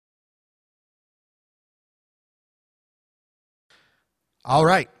All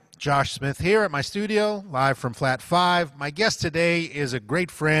right. Josh Smith here at my studio, live from Flat 5. My guest today is a great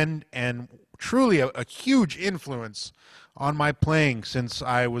friend and truly a huge influence on my playing since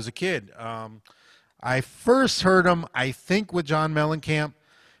I was a kid. I first heard him, I think, with John Mellencamp,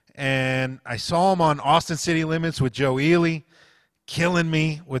 and I saw him on Austin City Limits with Joe Ely, killing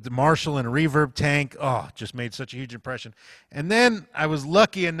me with the Marshall and a reverb tank. Oh, just made such a huge impression. And then I was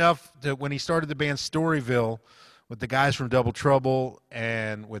lucky enough that when he started the band Storyville with the guys from Double Trouble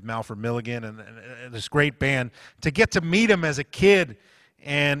and with Malford Milligan and this great band, to get to meet him as a kid.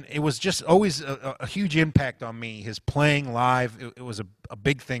 And it was just always a huge impact on me. His playing live, it was a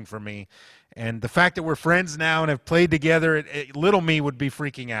big thing for me. And the fact that we're friends now and have played together, little me would be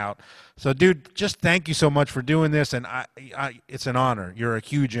freaking out. So, dude, just thank you so much for doing this, and it's an honor. You're a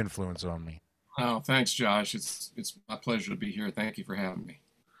huge influence on me. Oh, thanks, Josh. It's my pleasure to be here. Thank you for having me.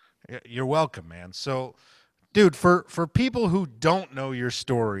 You're welcome, man. So, dude, for people who don't know your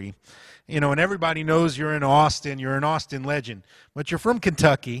story, and everybody knows you're an Austin legend, but you're from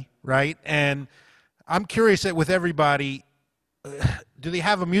Kentucky, right? And I'm curious that with everybody, do they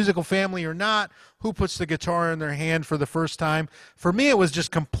have a musical family or not? Who puts the guitar in their hand for the first time? For me, it was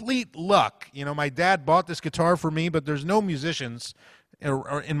just complete luck. My dad bought this guitar for me, but there's no musicians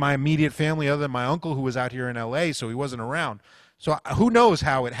or in my immediate family other than my uncle who was out here in L.A., so he wasn't around. So who knows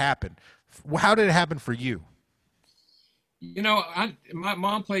how it happened? How did it happen for you? My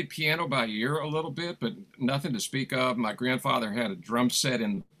mom played piano by ear a little bit, but nothing to speak of. My grandfather had a drum set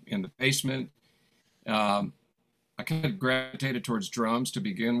in the basement. Um, I kind of gravitated towards drums to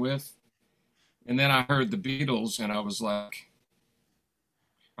begin with. And then I heard the Beatles and I was like,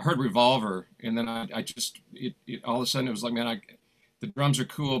 I heard Revolver. And then I just, all of a sudden it was like, man, the drums are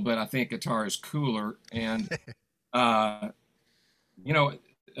cool, but I think guitar is cooler. And, uh, you know,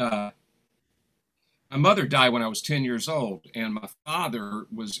 uh, my mother died when I was 10 years old. And my father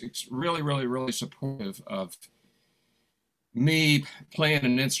was really, really, really supportive of me playing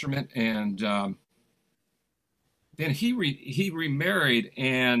an instrument. And then he remarried,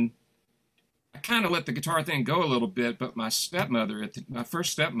 and I kind of let the guitar thing go a little bit. But my stepmother, my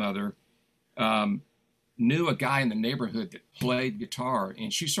first stepmother, um, knew a guy in the neighborhood that played guitar,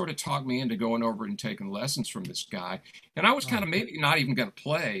 and she sort of talked me into going over and taking lessons from this guy. And I was kind of maybe not even going to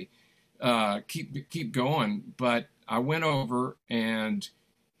play, keep going, but I went over and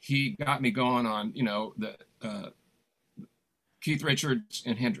he got me going on, the Keith Richards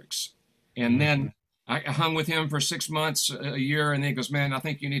and Hendrix, and then I hung with him for 6 months, a year, and then he goes, "Man, I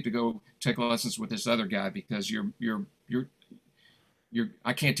think you need to go take lessons with this other guy because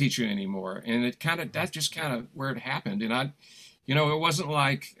I can't teach you anymore." And that's just kind of where it happened. And it wasn't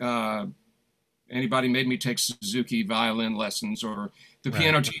like anybody made me take Suzuki violin lessons, or the Right.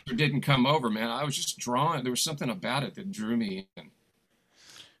 piano teacher didn't come over. Man, I was just drawn. There was something about it that drew me in.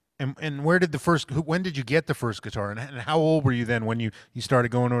 And when did you get the first guitar? And how old were you then when you started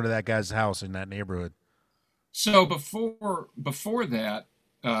going over to that guy's house in that neighborhood? So before that,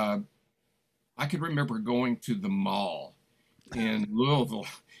 uh, I could remember going to the mall in Louisville,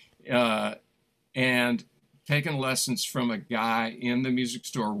 uh, and taking lessons from a guy in the music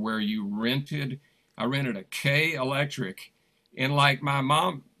store where I rented a K Electric, and like my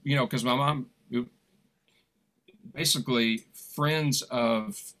mom, because my mom, basically friends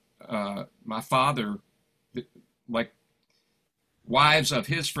of my father, like wives of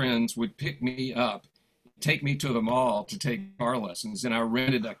his friends would pick me up, take me to the mall to take car lessons, and I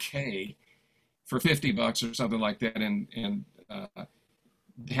rented a K for $50 or something like that, and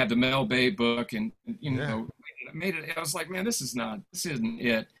had the Mel Bay book, and Yeah. made it. I was like, man, this isn't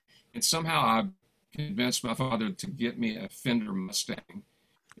it. And somehow I convinced my father to get me a Fender Mustang,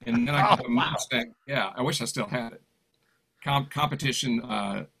 and then I Oh, got a wow. Mustang. Yeah, I wish I still had it. Competition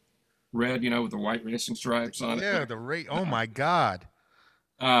red, with the white racing stripes on Yeah, it. the rate. Oh my God.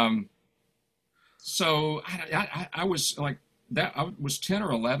 Um, so I was like that. I was 10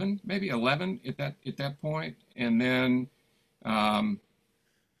 or 11, maybe 11 at that point, and then um,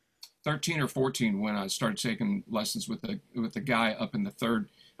 13 or 14 when I started taking lessons with the guy up in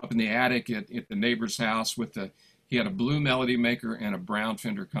the attic at the neighbor's house with the he had a blue Melody Maker and a brown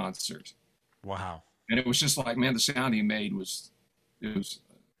Fender Concert, Wow. and it was just like, man, the sound he made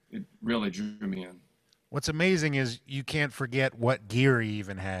it really drew me in. What's amazing is you can't forget what gear he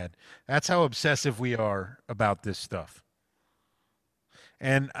even had. That's how obsessive we are about this stuff.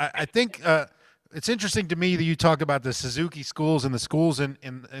 And I think it's interesting to me that you talk about the Suzuki schools and the schools in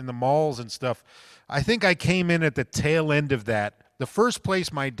the malls and stuff. I think I came in at the tail end of that. The first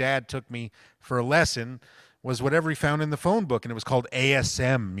place my dad took me for a lesson was whatever he found in the phone book, and it was called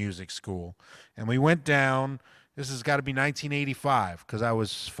ASM Music School. And we went down, This has got to be 1985 because I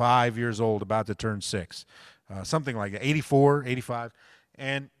was 5 years old, about to turn six, something like that, 84, 85.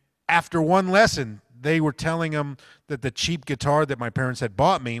 And after one lesson, they were telling him that the cheap guitar that my parents had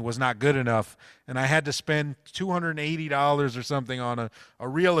bought me was not good enough, and I had to spend $280 or something on a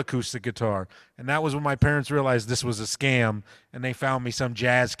real acoustic guitar. And that was when my parents realized this was a scam, and they found me some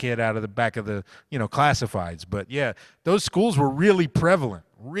jazz kid out of the back of the classifieds. But yeah, those schools were really prevalent,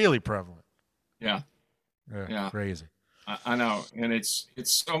 really prevalent. Yeah, Yeah, yeah, crazy. I know, and it's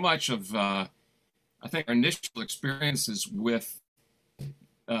so much of I think our initial experiences with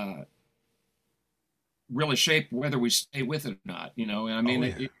uh, really shape whether we stay with it or not. And I Oh mean,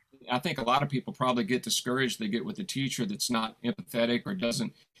 yeah. I think a lot of people probably get discouraged. They get with a teacher that's not empathetic or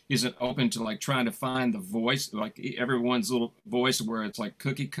isn't open to like trying to find the voice, like everyone's little voice, where it's like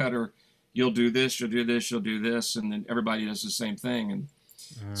cookie cutter. You'll do this, you'll do this, you'll do this, and then everybody does the same thing. And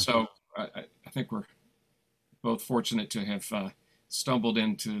Uh, so I think we're both fortunate to have stumbled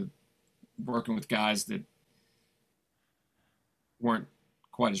into working with guys that weren't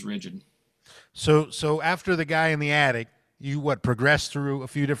quite as rigid. so after the guy in the attic, you what progressed through a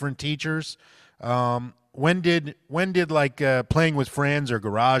few different teachers. When did like playing with friends or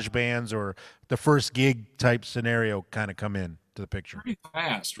garage bands or the first gig type scenario kind of come in to the picture? Pretty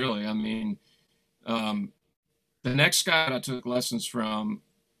fast, really. I mean, um, the next guy that I took lessons from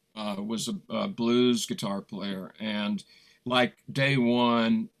was a blues guitar player, and like day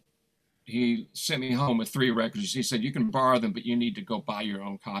one, he sent me home with three records. He said, "You can borrow them, but you need to go buy your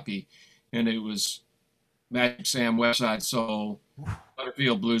own copy." And it was Magic Sam, West Side Soul,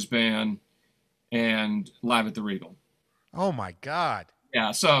 Butterfield Blues Band, and Live at the Regal. Oh my God.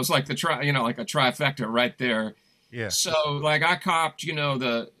 Yeah, so it was like like a trifecta right there. Yeah. So like I copped,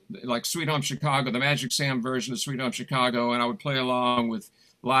 the like Sweet Home Chicago, the Magic Sam version of Sweet Home Chicago, and I would play along with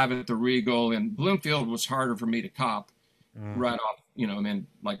Live at the Regal. And Bloomfield was harder for me to cop Mm. right off, I mean,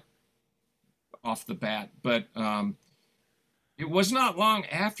 like off the bat. But it was not long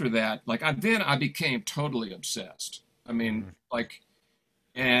after that. Like I became totally obsessed. I mean, Mm. like,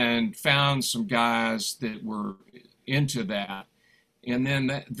 and found some guys that were into that. And then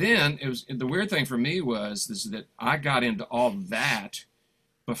it was the weird thing for me was is that I got into all that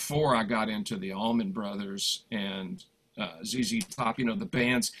before I got into the Allman Brothers and ZZ Top. The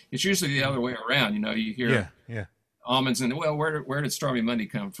bands. It's usually the other way around. You hear Yeah. Yeah. Almonds and well, where did Stormy Monday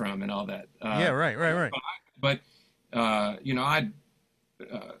come from and all that. Yeah. Right. Right. Right. But I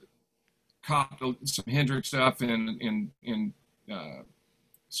copped some Hendrix stuff and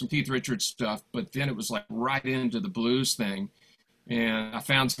some Keith Richards stuff, but then it was like right into the blues thing. And I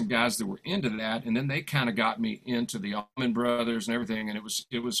found some guys that were into that, and then they kind of got me into the Allman Brothers and everything, and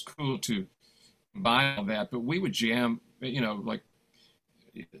it was cool to combine all that. But we would jam, like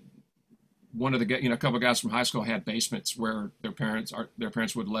one of a couple of guys from high school had basements where their parents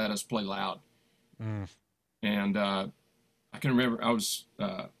would let us play loud, Mm. and I can remember I was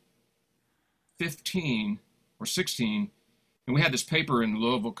 15 or 16, and we had this paper in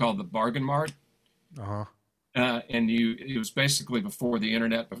Louisville called the Bargain Mart. Uh huh. And it was basically before the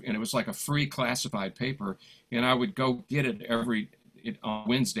internet, and it was like a free classified paper. And I would go get on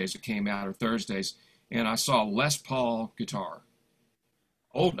Wednesdays it came out or Thursdays, and I saw Les Paul guitar,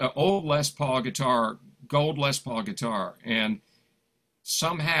 old Les Paul guitar, gold Les Paul guitar, and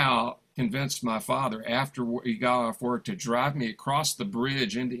somehow convinced my father after he got off work to drive me across the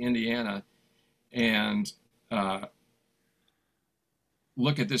bridge into Indiana and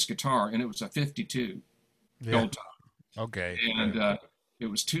look at this guitar, and it was a 52 Yeah. gold top. Okay. And Yeah. it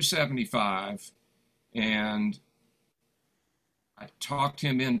was 275, and I talked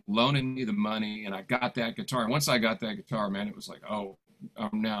him in loaning me the money, and I got that guitar. And once I got that guitar, man, it was like, oh,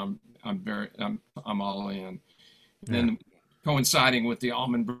 I'm all in. And Yeah. then coinciding with the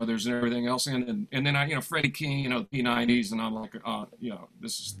Allman Brothers and everything else, and then Freddie King, P90s, and I'm like, Yeah.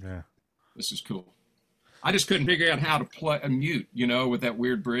 this is cool. I just couldn't figure out how to play a mute, with that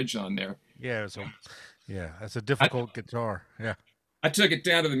weird bridge on there. Yeah. So, yeah, that's a I, difficult guitar. Yeah. I took it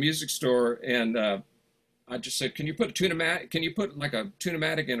down to the music store and I just said, "Can you put a Tune-o-matic? Can you put like a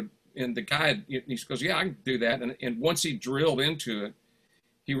Tune-o-matic in?" And the guy, he goes, "Yeah, I can do that." And once he drilled into it,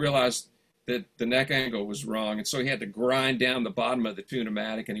 he realized that the neck angle was wrong, and so he had to grind down the bottom of the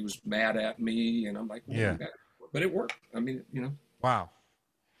Tune-o-matic, and he was mad at me. And I'm like, well, Yeah. but it worked. I mean, Wow.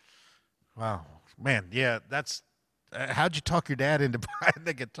 Wow. Man. Yeah. That's. How'd you talk your dad into buying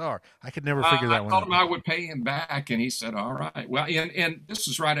the guitar? I could never figure I that one told out. him I would pay him back, and he said, "All right." Well, and this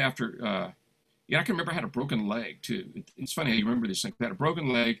is right after. I can remember I had a broken leg too. It's funny how you remember these things. I had a broken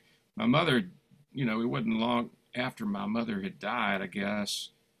leg. My mother, it wasn't long after my mother had died, I guess,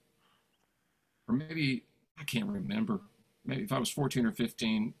 or maybe I can't remember. Maybe if I was 14 or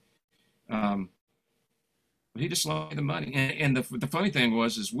 15. Um, but he just loaned me the money. And the funny thing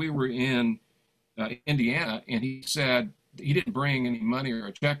was, is we were in Indiana, and he said he didn't bring any money or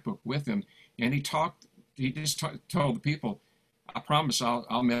a checkbook with him, and he just told the people, "I promise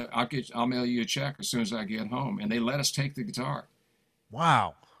I'll mail you a check as soon as I get home," and they let us take the guitar.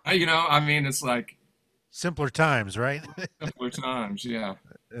 Wow. I mean, it's like Simpler times, right? simpler times, yeah.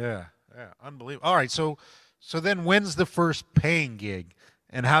 Yeah, yeah, unbelievable. All right, so then when's the first paying gig,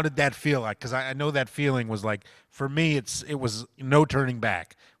 and how did that feel like? Because I know that feeling was like for me, it was no turning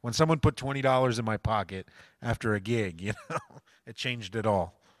back. When someone put $20 in my pocket after a gig, it changed it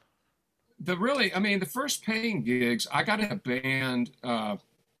all. I mean, the first paying gigs, I got in a band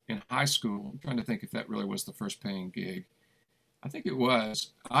in high school. I'm trying to think if that really was the first paying gig. I think it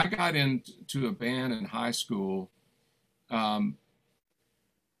was. I got into a band in high school. Um,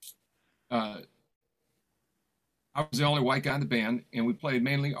 uh, I was the only white guy in the band, and we played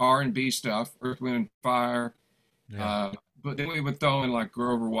mainly R&B stuff, Earth, Wind, and Fire. Yeah, Uh, but then we would throw in like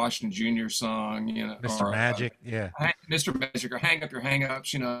Grover Washington Jr. song, Mr. or Magic. Yeah, Mr. Magic, or Hang Up Your Hang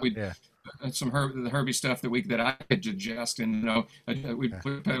Ups. We yeah, some the Herbie stuff that I could digest, and we yeah.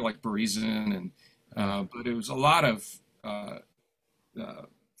 play like Parisian, and but it was a lot of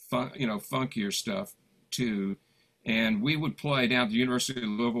funkier stuff too. And we would play down at the University of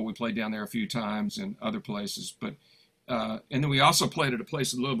Louisville. We played down there a few times and other places, but and then we also played at a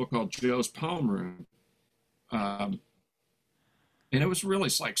place in Louisville called Joe's Poem Room. Um, and it was really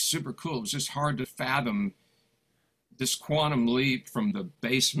like super cool. It was just hard to fathom this quantum leap from the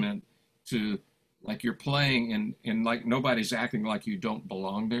basement to like you're playing and like nobody's acting like you don't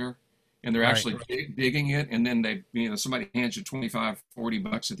belong there, and they're Right. actually digging it, and then somebody hands you 25,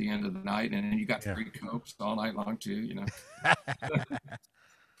 $40 at the end of the night, and then you got Yeah, free cokes all night long too.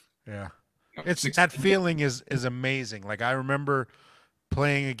 yeah. It's Six, that feeling is amazing. Like I remember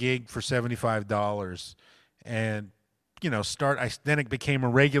playing a gig for $75, and then it became a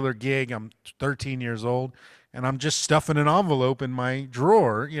regular gig. I'm 13 years old, and I'm just stuffing an envelope in my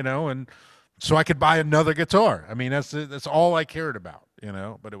drawer, and so I could buy another guitar. I mean, that's all I cared about.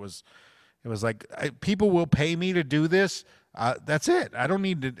 But it was like people will pay me to do this. That's it. I don't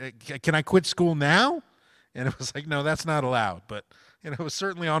need to. Can I quit school now? And it was like, no, that's not allowed. But it was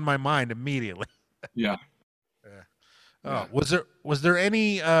certainly on my mind immediately. yeah, Yeah. yeah. Was there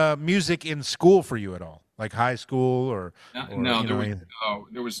any music in school for you at all, like high school or No, anything?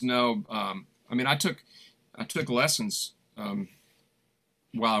 there was no. I mean, I took lessons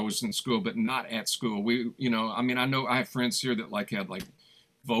while I was in school, but not at school. I mean, I know I have friends here that like had like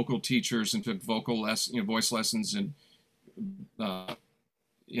vocal teachers and took voice lessons uh,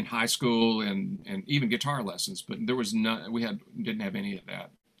 in high school and even guitar lessons, but there was none. Didn't have any of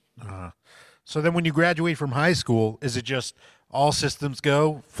that. Uh, so then, when you graduate from high school, is it just all systems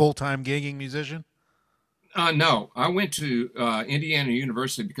go, full time gigging musician? No, I went to Indiana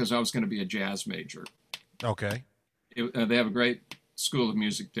University because I was going to be a jazz major. Okay. They have a great school of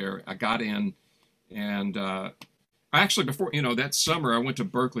music there. I got in, and I actually before that summer I went to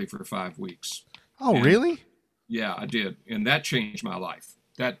Berkeley for 5 weeks, Oh, and really? yeah, I did, and that changed my life.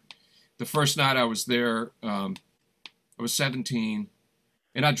 That the first night I was there, I was 17,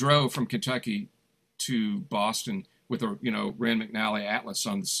 and I drove from Kentucky to Boston with a Rand McNally Atlas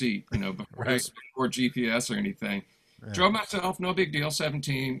on the seat, Right. before GPS or anything. Yeah. Drove myself, no big deal.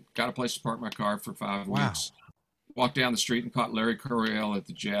 17, got a place to park my car for five Wow. weeks. Walked down the street and caught Larry Coryell at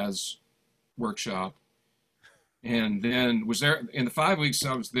the jazz workshop, and then was there in the 5 weeks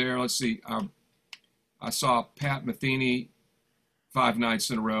I was there. Let's see, I saw Pat Metheny 5 nights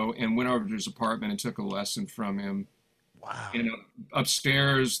in a row, and went over to his apartment and took a lesson from him. Wow. And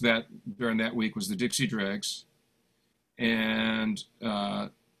upstairs that during that week was the Dixie Dregs, and I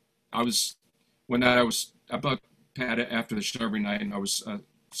was one night I booked Pat after the show every night, and I was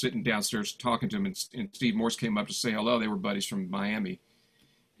sitting downstairs talking to him, and Steve Morse came up to say hello. They were buddies from Miami,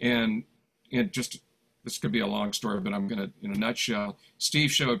 and just this could be a long story, but I'm gonna in a nutshell.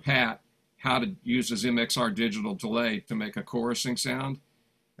 Steve showed Pat how to use his MXR digital delay to make a chorusing sound,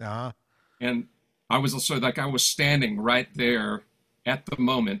 Uh-huh. and I was also like I was standing right there at the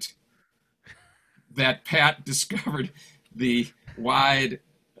moment that Pat discovered the wide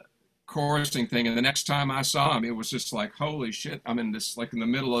chorusing thing. And the next time I saw him, it was just like, holy shit, I'm in this, like in the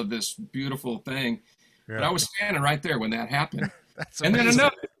middle of this beautiful thing. But Yeah. I was standing right there when that happened. That's And then amazing.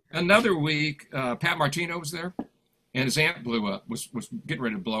 another week, Pat Martino was there, and his amp blew up, was getting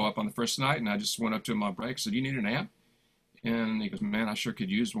ready to blow up on the first night. And I just went up to him on break, said, "You need an amp?" And he goes, "Man, I sure could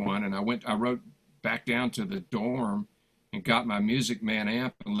use one." And I wrote back down to the dorm and got my Music Man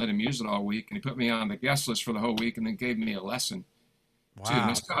amp and let him use it all week. And he put me on the guest list for the whole week and then gave me a lesson too. And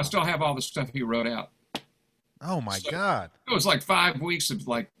Wow. I still have all the stuff he wrote out. Oh my So God. it was like 5 weeks of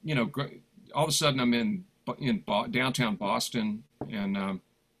like, all of a sudden I'm in downtown Boston. And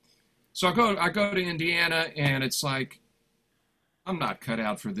so I go to Indiana, and it's like, I'm not cut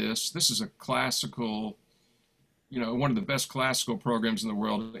out for this. This is a classical, one of the best classical programs in the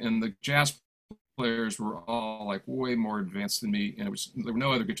world. And the jazz players were all like way more advanced than me. And there were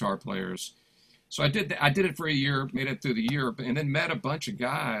no other guitar players. So I did it for a year, made it through the year, and then met a bunch of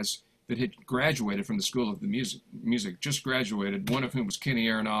guys that had graduated from the School of the Music, just graduated, one of whom was Kenny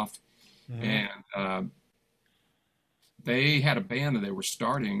Aronoff. Hmm. And they had a band that they were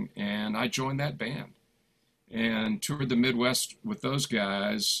starting, and I joined that band and toured the Midwest with those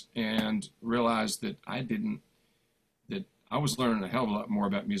guys, and realized that I was learning a hell of a lot more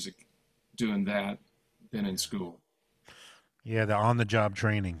about music doing that than in school. Yeah, the on-the-job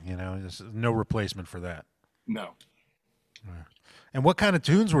training. There's no replacement for that. No. Yeah. And what kind of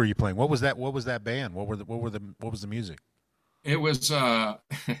tunes were you playing? What was that? What was that band? What was the music? It was, all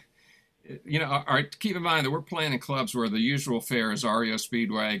right, keep in mind that we're playing in clubs where the usual fare is REO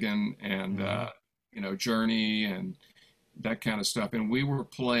Speedwagon and, Hmm. Journey and that kind of stuff. And we were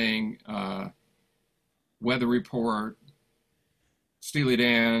playing Weather Report, Steely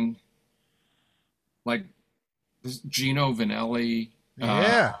Dan, like this Gino Vanelli. Uh,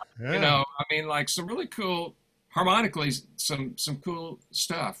 Yeah, yeah. I mean, like some really cool, harmonically, some cool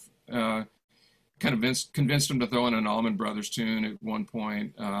stuff. Kind of convinced them to throw in an Allman Brothers tune at one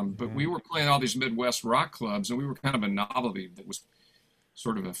point. But Hmm. we were playing all these Midwest rock clubs, and we were kind of a novelty that was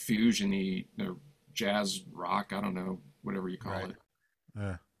sort of a fusion-y, jazz rock. I don't know, whatever you call Right. it.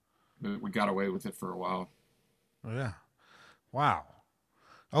 Yeah. But we got away with it for a while. Yeah. Wow.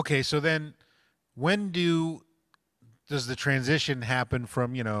 Okay, so then when does the transition happen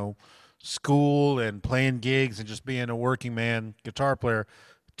from, school and playing gigs and just being a working man guitar player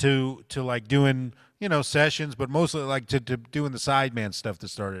to like doing, sessions, but mostly like to doing the sideman stuff that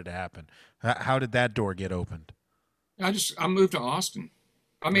started to happen? How did that door get opened? I moved to Austin.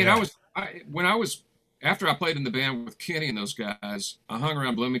 I mean, Yeah. when I was after I played in the band with Kenny and those guys, I hung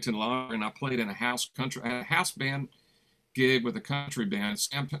around Bloomington longer, and I played in I had a house band gig with a country band,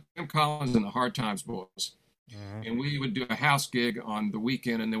 Sam Collins and the Hard Times Boys. Hmm. And we would do a house gig on the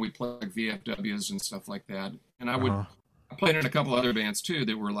weekend, and then we'd play like VFWs and stuff like that. And Uh-huh. I played in a couple other bands too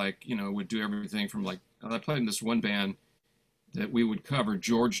that were like, would do everything from like, I played in this one band that we would cover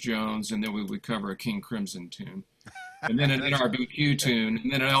George Jones, and then we would cover a King Crimson tune, and then an That's NRBQ tune,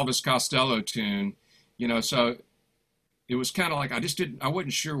 and then an Elvis Costello tune, so it was kind of like I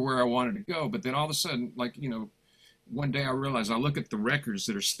wasn't sure where I wanted to go. But then all of a sudden, like, one day I realized I look at the records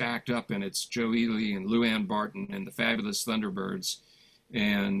that are stacked up, and it's Joe Ely and Lou Ann Barton and the Fabulous Thunderbirds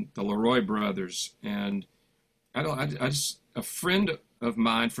and the Leroy Brothers. And I just, a friend of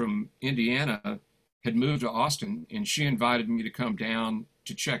mine from Indiana had moved to Austin, and she invited me to come down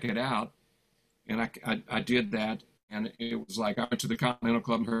to check it out. And I did that. And it was like I went to the Continental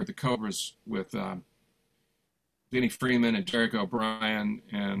Club and heard the Cobras with Denny Freeman and Derek O'Brien.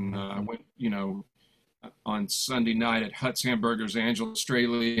 And I Mhm. went, on Sunday night at Hutt's Hamburgers, Angela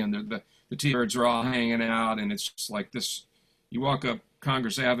Straley, and the T-Birds are all hanging out, and it's just like this. You walk up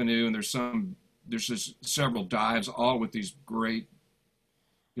Congress Avenue, and there's just several dives, all with these great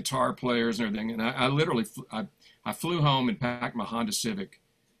guitar players and everything. And I literally I flew home and packed my Honda Civic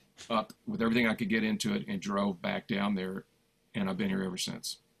up with everything I could get into it, and drove back down there, and I've been here ever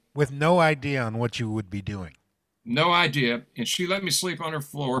since. With no idea on what you would be doing. No idea, and she let me sleep on her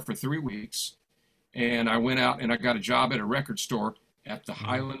floor for 3 weeks. And I went out and I got a job at a record store at the Mhm.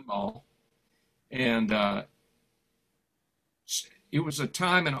 Highland Mall. And it was a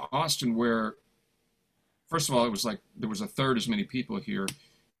time in Austin where, first of all, it was like there was a third as many people here,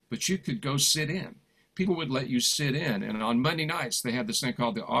 but you could go sit in. People would let you sit in. And on Monday nights, they had this thing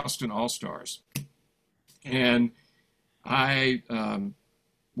called the Austin All Stars. And I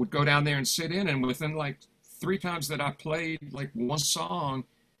would go down there and sit in. And within like 3 times that I played like one song,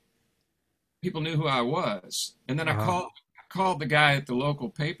 people knew who I was. And then Uh-huh. I called the guy at the local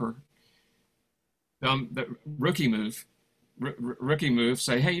paper, the rookie move,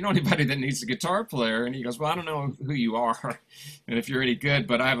 say, hey, you know anybody that needs a guitar player? And he goes, well, I don't know who you are and if you're any good,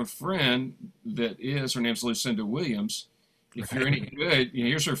 but I have a friend that is, her name's Lucinda Williams. If you're any Right. good,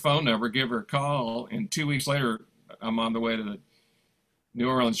 here's her phone number, give her a call. And 2 weeks later, I'm on the way to the New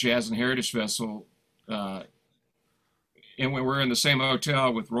Orleans Jazz and Heritage Festival. And when we're in the same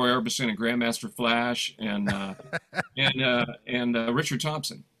hotel with Roy Orbison and Grandmaster Flash and Richard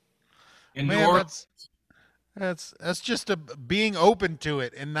Thompson in New Man, Orleans. That's just a being open to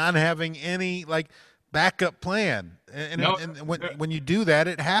it and not having any like backup plan. No, And when you do that,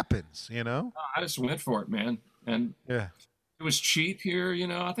 it happens. You know. I just went for it, man. And Yeah. it was cheap here, you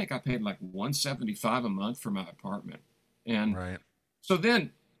know. I think I paid like 175 a month for my apartment. And Right. so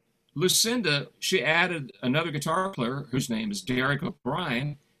then Lucinda, she added another guitar player whose name is Derek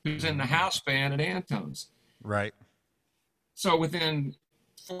O'Brien, who's in the Hmm. house band at Antone's. Right. So within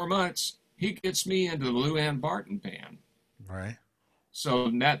 4 months, he gets me into the Lou Ann Barton band. Right.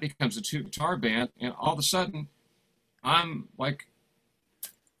 So that becomes a two guitar band, and all of a sudden, I'm like,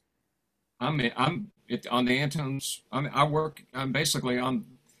 on the Antones. I work. I'm basically on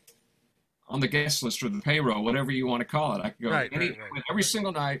the guest list or the payroll, whatever you want to call it. I could go Right. Right. Right. every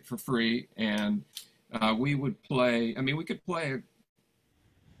single night for free, and we would play. I mean, we could play.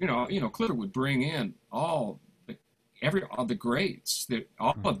 Clitter would bring in all the greats,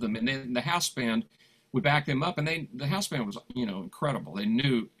 all Mhm. of them, and then the house band would back them up, and the house band was incredible. They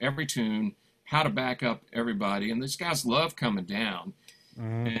knew every tune, how to back up everybody, and these guys love coming down.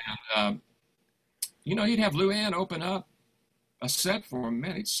 Mhm. And he'd have Lou Ann open up a set for him.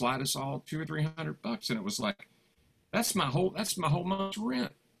 Man, he'd slide us all 200 or 300 bucks, and it was like that's my whole month's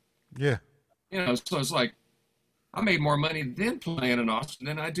rent. Yeah. So it's like I made more money then playing in Austin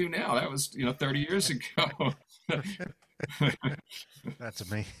than I do now. That was 30 years ago. That's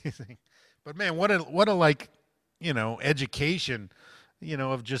amazing. But man, what a like, education,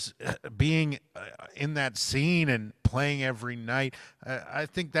 of just being in that scene and playing every night. I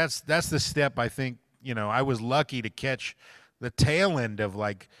think that's the step. I think I was lucky to catch the tail end of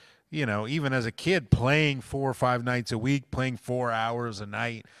like, even as a kid playing 4 or 5 nights a week, playing 4 hours a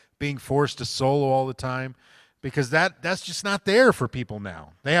night, being forced to solo all the time, because that's just not there for people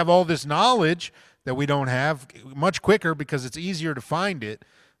now. They have all this knowledge that we don't have much quicker because it's easier to find it,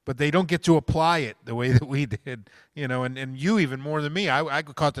 but they don't get to apply it the way that we did, and you even more than me. I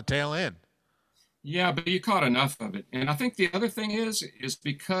caught the tail end. Yeah, but you caught enough of it. And I think the other thing is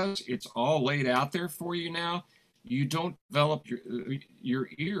because it's all laid out there for you now, you don't develop your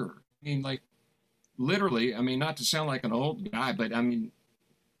ear. I mean, like literally. I mean, not to sound like an old guy, but I mean,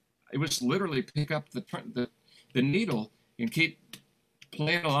 it was literally pick up the needle and keep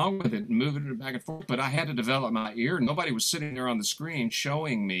playing along with it and moving it back and forth. But I had to develop my ear. Nobody was sitting there on the screen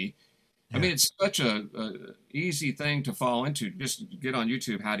showing me. I Yeah. mean, it's such a easy thing to fall into. Just get on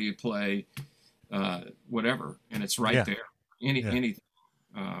YouTube. How do you play whatever? And it's right Yeah. there. Yeah. Anything.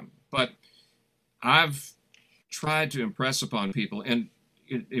 But I've tried to impress upon people, and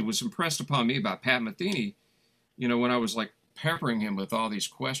it was impressed upon me by Pat Metheny. When I was like peppering him with all these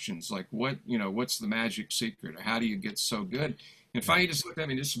questions, like what's the magic secret? How do you get so good? And Yeah. finally, he just looked at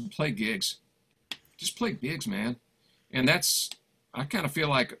me and just play gigs. Just play gigs, man. And I kind of feel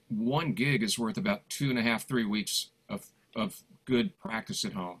like one gig is worth about 2.5, 3 weeks of good practice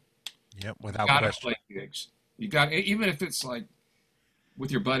at home. Yep. You Without got to question. play gigs. You got even if it's like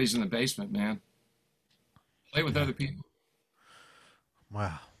with your buddies in the basement, man. Play with Yeah. other people.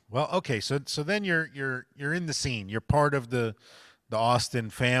 Wow. Well, okay. So then you're in the scene. You're part of the Austin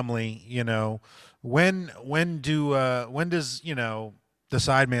family. When does the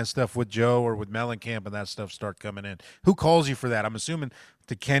Sideman stuff with Joe or with Mellencamp and that stuff start coming in? Who calls you for that? I'm assuming,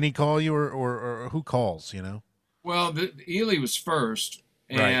 did Kenny call you, or who calls? Well, the Ely was first,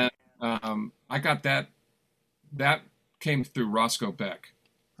 Right. and I got that. That came through Roscoe Beck.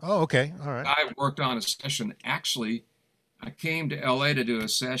 Oh, okay. All right. I worked on a session. Actually, I came to LA to do a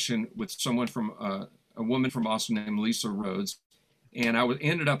session with someone from a woman from Austin named Lisa Rhodes, and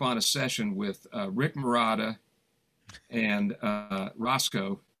ended up on a session with Rick Murata and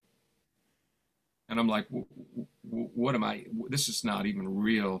Roscoe. And I'm like, what am I? This is not even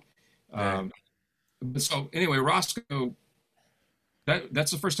real. Right. Um, so anyway, Roscoe,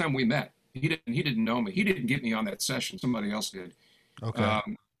 that's the first time we met. He didn't know me. He didn't get me on that session. Somebody else did. Okay.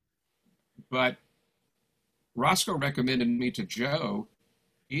 Um, but Roscoe recommended me to Joe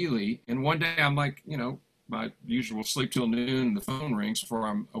Ely, and one day I'm like, my usual sleep till noon. The phone rings before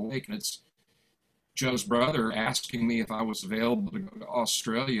I'm awake, and it's Joe's brother asking me if I was available to go to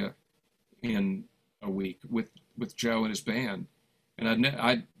Australia in a week with Joe and his band. And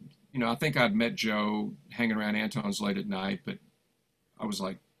I think I'd met Joe hanging around Anton's late at night, but I was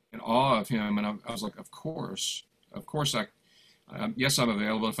like in awe of him, and I was like, of course, yes, I'm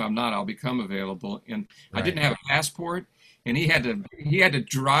available. If I'm not, I'll become available. And I Right. didn't have a passport, and he had to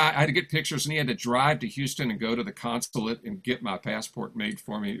drive. I had to get pictures, and he had to drive to Houston and go to the consulate and get my passport made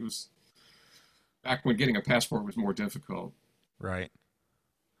for me. It was back when getting a passport was more difficult. Right.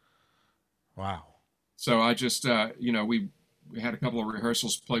 Wow. So I just, we had a couple of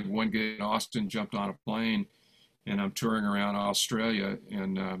rehearsals, played one gig in Austin, jumped on a plane, and I'm touring around Australia,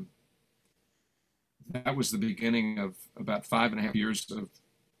 and that was the beginning of about 5.5 years of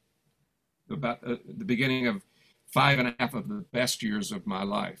about the beginning of 5.5 of the best years of my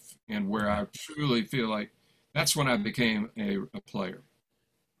life, and where I truly feel like that's when I became a player.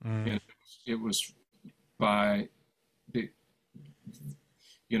 Mm. And it was by the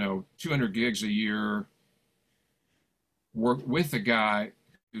 200 gigs a year, work with a guy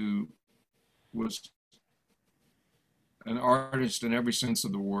who was an artist in every sense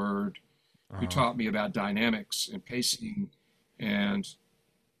of the word, who Uh-huh. taught me about dynamics and pacing. And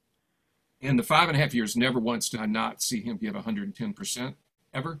in the 5.5 years, never once did I not see him give 110%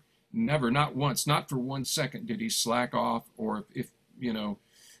 ever. Never, not once, not for 1 second did he slack off. Or if,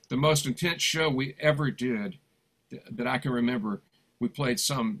 the most intense show we ever did that I can remember, we played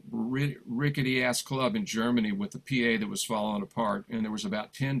some rickety ass club in Germany with a PA that was falling apart, and there was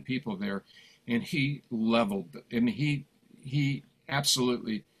about 10 people there, and he leveled. I mean, he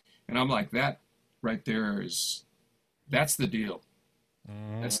absolutely, and I'm like, that right there that's the deal.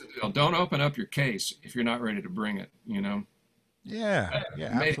 Mm. That's the deal. Don't open up your case if you're not ready to bring it. Yeah, That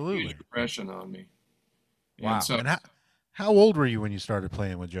yeah, made a huge absolutely. impression on me. And Wow. so And how old were you when you started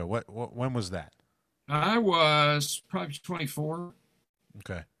playing with Joe? What when was that? I was probably 24,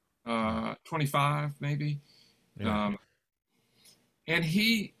 Okay. Yeah. 25 maybe. Yeah. Um, and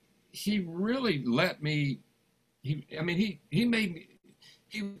he really let me. He made me.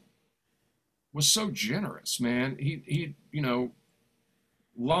 He was so generous, man. He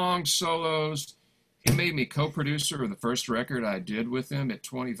long solos. He made me co-producer of the first record I did with him at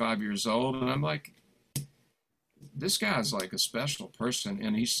 25 years old, and I'm like, this guy's like a special person,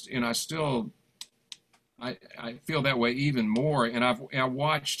 and I feel that way even more. And I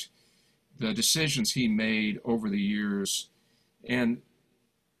watched the decisions he made over the years, and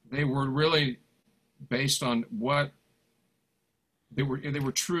they were really based on what they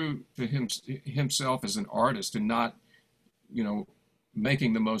were true to himself as an artist, and not you know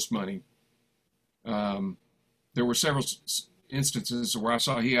making the most money. Um, there were several instances where I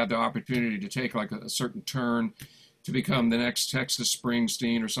saw he had the opportunity to take like a certain turn to become the next Texas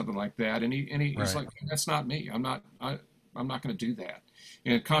Springsteen or something like that, and he's Right. like, that's not me. I'm not going to do that.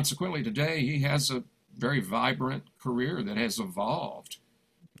 And consequently, today he has a very vibrant career that has evolved.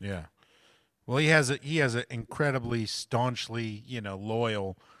 Yeah. Well, he has an incredibly staunchly,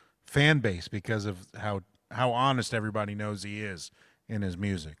 loyal fan base because of how honest everybody knows he is in his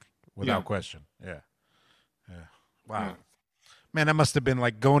music, Yeah, without question. Yeah. Yeah. yeah. Wow. Man, that must have been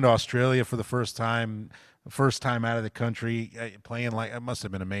like going to Australia for the first time out of the country, playing like it must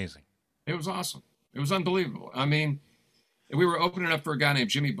have been amazing. It was awesome. It was unbelievable. I mean, we were opening up for a guy named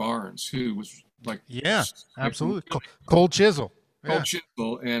Jimmy Barnes, who was like Yeah, absolutely. really Cold Chisel. cold Yeah.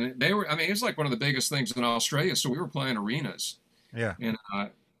 chisel, and they were. I mean, it was like one of the biggest things in Australia. So we were playing arenas, Yeah. and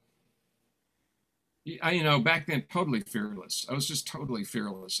back then, totally fearless. I was just totally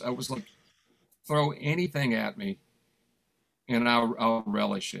fearless. I was like, throw anything at me, and I'll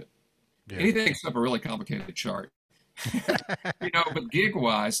relish it. Yeah. Anything except a really complicated chart. But gig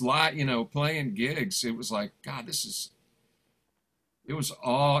wise, playing gigs, it was like, God, it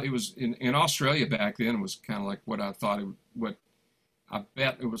was in Australia back then. It was kind of like what I thought what I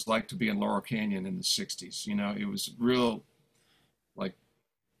bet it was like to be in Laurel Canyon in the '60s. It was real, like,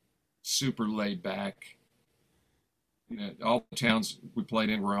 super laid back. All the towns we played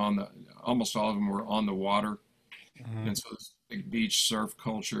in were almost all of them were on the water, Mhm. and so this big beach surf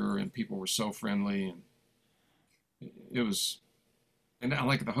culture, and people were so friendly, and it was. And I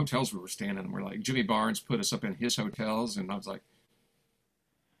like the hotels we were staying in. Were like Jimmy Barnes put us up in his hotels, and I was like,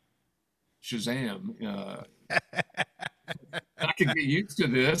 Shazam! I could get used to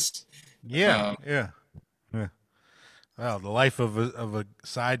this. Yeah. Uh, Yeah. Yeah. Well, the life of a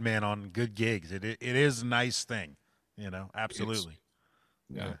sideman on good gigs. It is a nice thing, it's absolutely.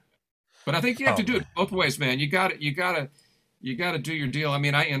 yeah, Yeah. but I think you have Oh to do it man. both ways, man. You got to do your deal. I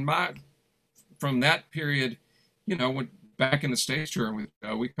mean, I in my from that period, when back in the States touring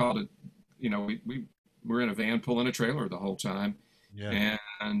we called it, we were in a van pulling a trailer the whole time, Yeah.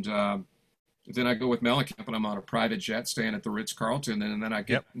 and then I go with Mellencamp and I'm on a private jet staying at the Ritz Carlton, and then I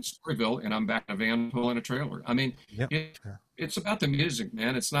get Yep. in Storyville and I'm back in a van pulling a trailer. I mean, Yep. it, Yeah. it's about the music,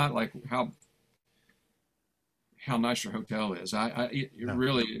 man. It's not like how nice your hotel is. It No.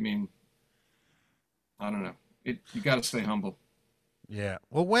 really, I mean, I don't know. You got to stay humble. Yeah.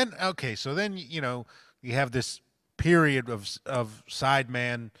 Well, okay, so then you have this period of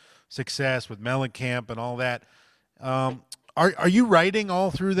sideman success with Mellencamp and all that. Are you writing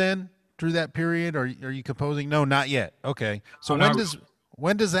all through that period? Or are you composing? No, not yet. Okay. So Oh, not really.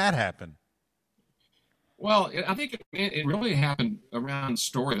 when does that happen? Well, I think it really happened around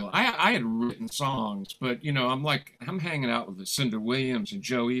Storyville. I had written songs, but I'm hanging out with Lucinda Williams and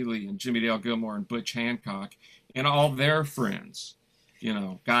Joe Ely and Jimmy Dale Gilmore and Butch Hancock and all their friends.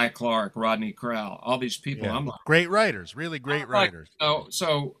 Guy Clark, Rodney Crowell, all these people. Yeah, great writers, really great writers.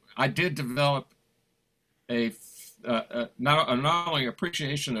 So I did develop not only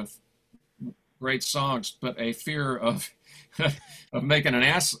appreciation of great songs, but a fear of of making an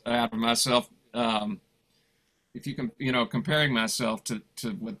ass out of myself. If you can, comparing myself to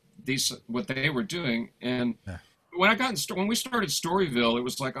what they were doing. And Yeah. when we started Storyville, it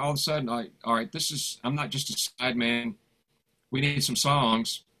was like all of a sudden, all right, I'm not just a side man. We need some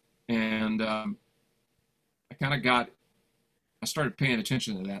songs, and I started paying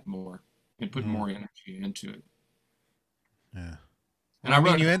attention to that more and putting more energy into it. Yeah. And Well, I I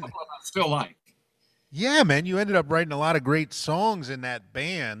mean, wrote a couple I still like. yeah, man, you ended up writing a lot of great songs in that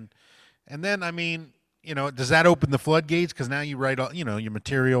band. And then, I mean, does that open the floodgates? Because now you write, your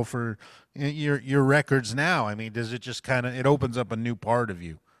material for your records now. I mean, does it just it opens up a new part of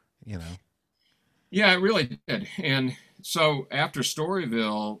you, you know? Yeah, it really did. And so after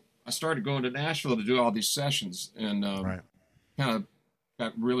Storyville, I started going to Nashville to do all these sessions, and Right. kind of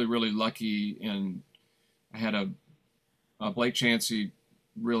got really, really lucky. And I had a Blake Chansey,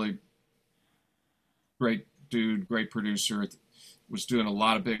 really great dude, great producer, was doing a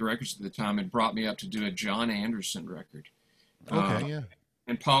lot of big records at the time, and brought me up to do a John Anderson record. Okay. Yeah.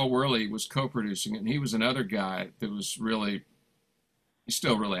 And Paul Worley was co-producing it, and he was another guy that was he's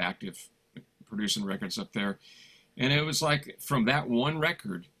still really active producing records up there. And it was like from that one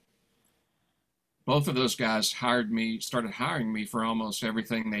record, both of those guys started hiring me for almost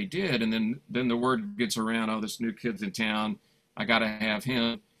everything they did. And then the word gets around, oh, this new kid's in town, I got to have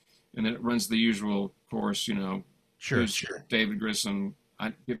him. And then it runs the usual course, Sure. who's David Grissom?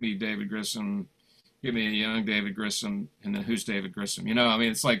 Give me David Grissom, give me a young David Grissom, and then who's David Grissom? I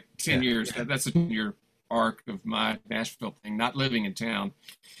mean, it's like 10 years. That's a 10-year arc of my Nashville thing, not living in town.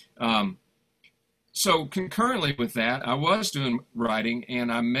 So concurrently with that, I was doing writing,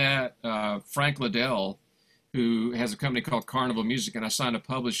 and I met Frank Liddell, who has a company called Carnival Music, and I signed a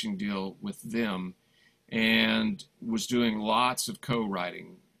publishing deal with them and was doing lots of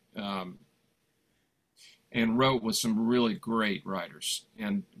co-writing, and wrote with some really great writers,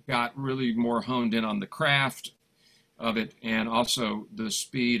 and got really more honed in on the craft of it, and also the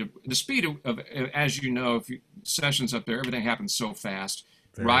speed of as sessions up there, everything happens so fast.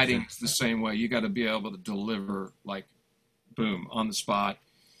 Writing is the same way. You got to be able to deliver, like, boom, on the spot.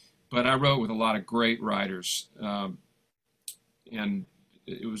 But I wrote with a lot of great writers, and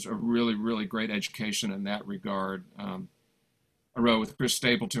it was a really, really great education in that regard. I wrote with Chris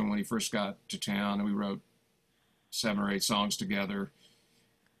Stapleton when he first got to town, and we wrote 7 or 8 songs together.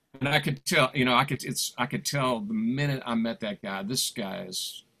 And I could tell, I could tell the minute I met that guy, this guy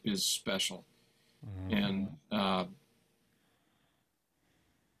is special. And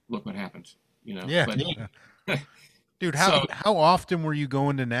look what happened, Yeah. But Dude, how often were you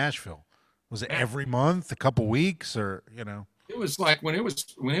going to Nashville? Was it every month, a couple weeks, or? it was like when it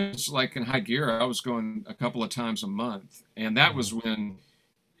was like in high gear, I was going a couple of times a month, and that was when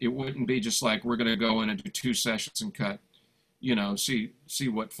it wouldn't be just like we're going to go in and do 2 sessions and cut, see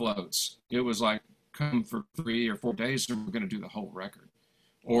what floats. It was like come for 3 or 4 days and we're going to do the whole record,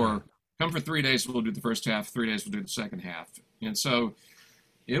 or come for 3 days, we'll do the first half, 3 days we'll do the second half. And so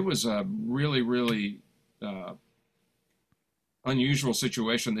it was a really, really unusual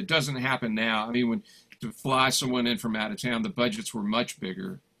situation that doesn't happen now. I mean, to fly someone in from out of town, the budgets were much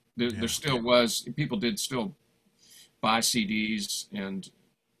bigger. There still was, people did still buy CDs, and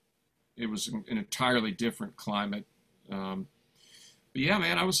it was an entirely different climate. But yeah,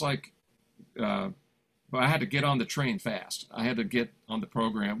 man, I was like, but I had to get on the train fast. I had to get on the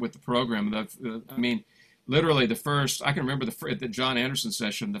program. I mean, literally I can remember the John Anderson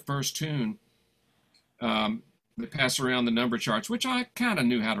session, the first tune, they pass around the number charts, which I kind of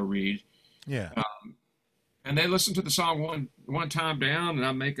knew how to read. Yeah. And they listened to the song one time down, and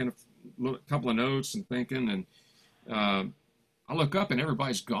I'm making a couple of notes and thinking, and I look up and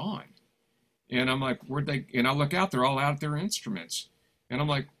everybody's gone. And I'm like, where'd they? And I look out, they're all out at their instruments. And I'm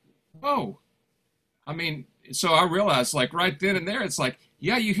like, whoa. I mean, so I realized, like, right then and there, it's like,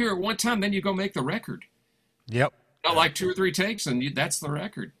 yeah, you hear it one time, then you go make the record. Yep. Not like 2 or 3 takes, and that's the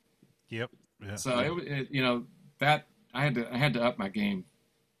record. Yep. Yeah. So that I had to up my game.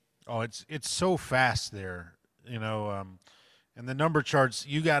 Oh, it's so fast there, and the number charts.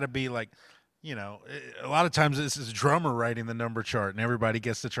 You got to be like, a lot of times this is a drummer writing the number chart, and everybody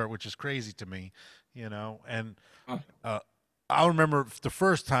gets the chart, which is crazy to me, And I'll remember the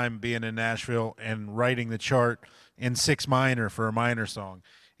first time being in Nashville and writing the chart in six minor for a minor song,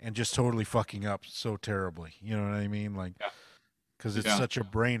 and just totally fucking up so terribly. You know what I mean? Like, because it's Yeah, such a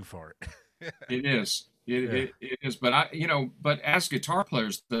brain fart. it is. Yeah. It is. But but as guitar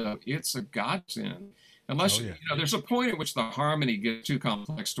players, it's a godsend. Oh Unless, yeah. there's a point at which the harmony gets too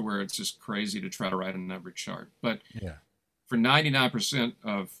complex to where it's just crazy to try to write a number chart. But Yeah. for 99%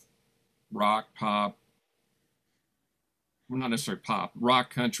 of rock, pop, well, not necessarily pop, rock,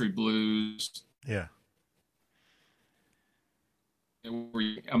 country, blues, Yeah.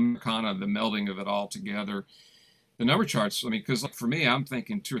 Americana, the melding of it all together. The number charts, I mean, because like for me, I'm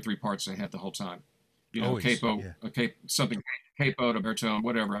thinking two or three parts ahead the whole time. Always. Capo, Yeah. something capo to baritone,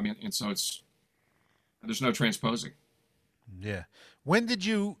 whatever. I mean, and so there's no transposing. Yeah. When did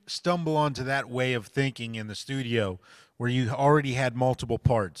you stumble onto that way of thinking in the studio where you already had multiple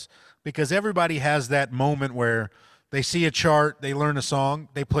parts? Because everybody has that moment where they see a chart, they learn a song,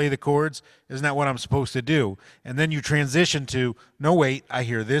 they play the chords. Isn't that what I'm supposed to do? And then you transition to, no, wait, I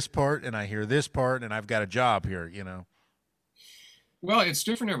hear this part and I hear this part and I've got a job here, you know? Well, it's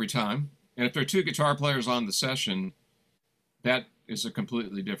different every time. And if there are two guitar players on the session, that is a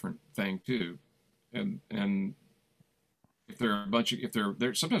completely different thing too. And if there are a bunch of if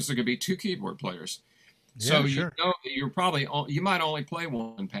there sometimes there could be two keyboard players. So Yeah, sure. you might only play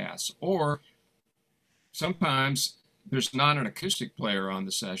one pass, or sometimes there's not an acoustic player on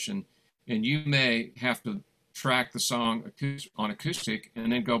the session, and you may have to track the song on acoustic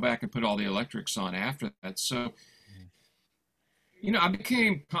and then go back and put all the electrics on after that. So, I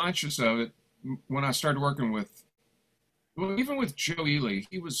became conscious of it when I started working with, well, even with Joe Ely.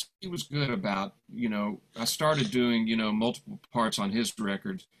 He was good about, I started doing, multiple parts on his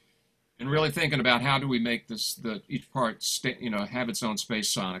records and really thinking about how do we make each part have its own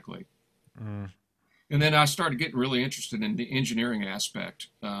space sonically. Mm, And then I started getting really interested in the engineering aspect.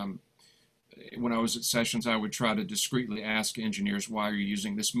 When I was at sessions, I would try to discreetly ask engineers, why are you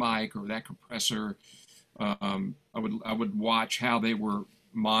using this mic or that compressor? I would watch how they were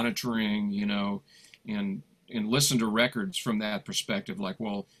monitoring, and listen to records from that perspective. Like,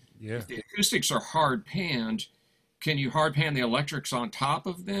 well, yeah. if the acoustics are hard panned, can you hard pan the electrics on top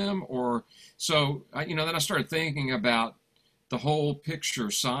of them? Or so, then I started thinking about the whole picture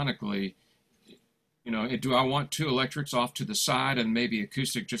sonically. Do I want two electrics off to the side and maybe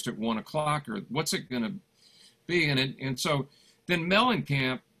acoustic just at 1 o'clock, or what's it going to be? And so then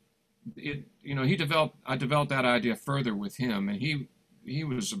Mellencamp, I developed that idea further with him, and he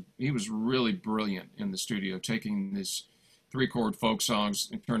was really brilliant in the studio, taking these 3-chord folk songs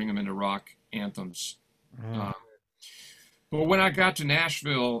and turning them into rock anthems. Mm, Uh, but when I got to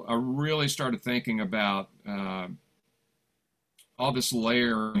Nashville, I really started thinking about all this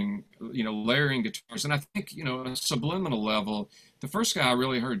layering guitars. And I think, on a subliminal level, the first guy I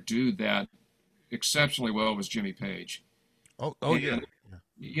really heard do that exceptionally well was Jimmy Page. oh, yeah. And,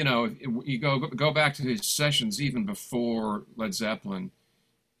 you go back to his sessions even before Led Zeppelin,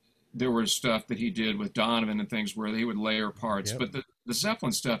 there was stuff that he did with Donovan and things where he would layer parts. Yep. But the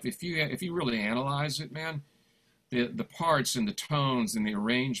Zeppelin stuff, if you really analyze it, man, the parts and the tones and the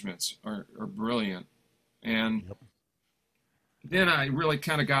arrangements are brilliant. And Yep. then I really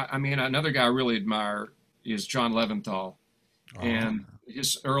kind of another guy I really admire is John Leventhal. Oh, And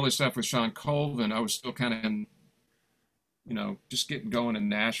his early stuff with Sean Colvin, I was still kind of in, just getting going in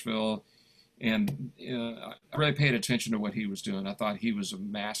Nashville. And I really paid attention to what he was doing. I thought he was a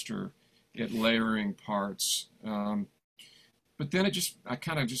master at layering parts. But then I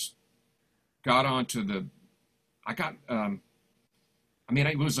kind of just got onto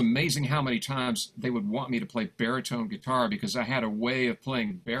it was amazing how many times they would want me to play baritone guitar because I had a way of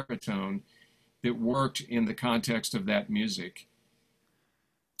playing baritone that worked in the context of that music.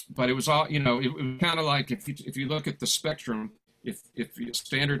 But it was all, it was kind of like if you look at the spectrum, if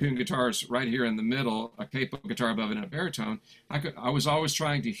standard tuned guitar is right here in the middle, a capo guitar above it, and a baritone, I was always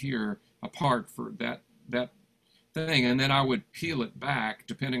trying to hear a part for that thing, and then I would peel it back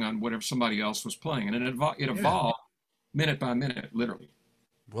depending on whatever somebody else was playing, and it yeah. evolved minute by minute, literally.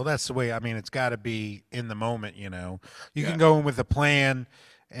 Well, that's the way. I mean, it's got to be in the moment, you know. You Yeah, can go in with a plan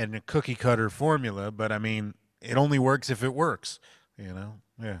and a cookie cutter formula, but I mean, it only works if it works, you know.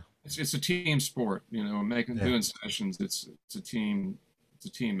 Yeah. it's a team sport, making Yeah. doing sessions. It's a team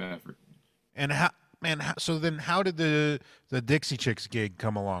effort. And how, man, so then how did the Dixie Chicks gig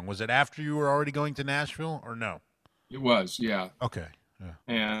come along? Was it after you were already going to Nashville or no? It was, yeah, Okay. Yeah.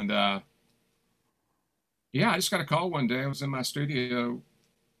 and yeah, I just got a call one day. I was in my studio.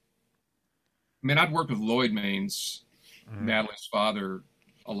 I mean, I'd worked with Lloyd Maines, Mhm. Natalie's father,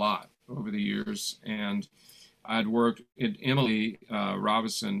 a lot over the years, and I'd worked in Emily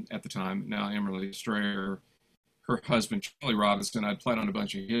Robinson at the time, now Emily Strayer, her husband Charlie Robinson. I'd played on a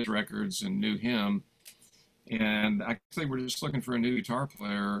bunch of his records and knew him, and I think we're just looking for a new guitar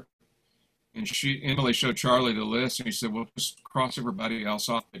player. And Emily showed Charlie the list, and he said, "Well, just cross everybody else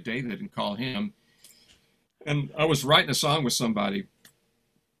off but David and call him." And I was writing a song with somebody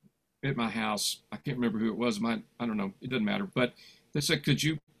at my house. I can't remember who it was. I don't know. It doesn't matter. But they said, "Could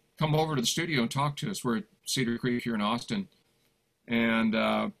you come over to the studio and talk to us? We're at Cedar Creek here in Austin." And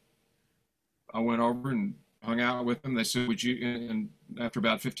I went over and hung out with them. They said, "Would you?" And after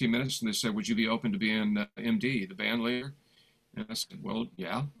about 15 minutes, they said, "Would you be open to being MD, the band leader?" And I said, "Well,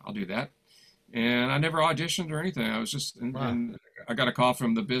 yeah, I'll do that." And I never auditioned or anything. I was just, and I got a call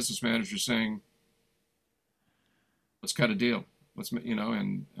from the business manager saying, "Let's cut a deal. Let's,"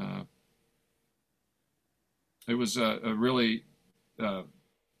 and it was a really, it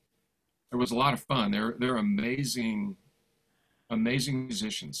was a lot of fun. They're amazing, amazing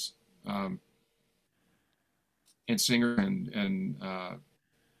musicians, and singer and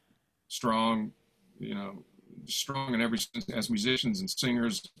strong, strong in every sense as musicians and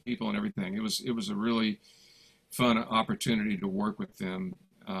singers, people, and everything. It was a really fun opportunity to work with them.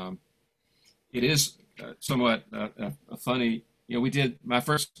 It is somewhat a funny. We did the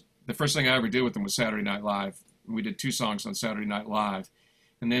first thing I ever did with them was Saturday Night Live. We did 2 songs on Saturday Night Live,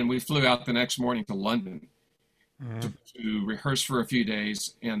 and then we flew out the next morning to London to rehearse for a few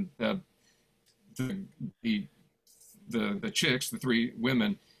days. And the chicks, the 3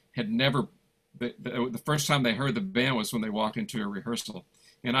 women, had never. The first time they heard the band was when they walked into a rehearsal,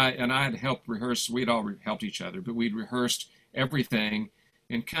 and I had helped rehearse. We'd all helped each other, but we'd rehearsed everything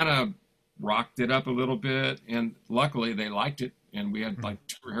and kind of rocked it up a little bit. And luckily, they liked it, and we had like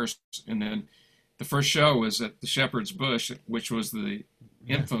 2 rehearsals. And then the first show was at the Shepherd's Bush, which was the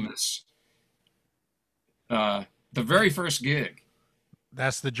infamous, the very first gig.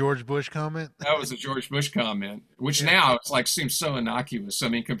 That's the George Bush comment? That was a George Bush comment, which now it's like seems so innocuous. I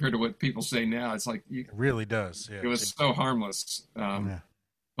mean, compared to what people say now, it's like it really does. Yeah. It was so harmless.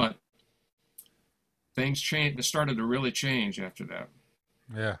 But things changed. It started to really change after that.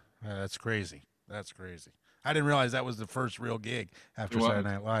 Yeah, that's crazy. That's crazy. I didn't realize that was the first real gig after Saturday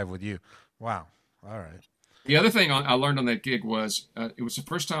Night Live with you. Wow. All right. The other thing I learned on that gig was it was the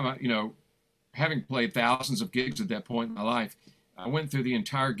first time having played thousands of gigs at that point in my life. I went through the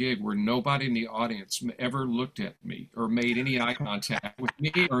entire gig where nobody in the audience ever looked at me or made any eye contact with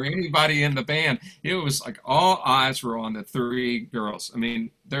me or anybody in the band. It was like all eyes were on the 3 girls. I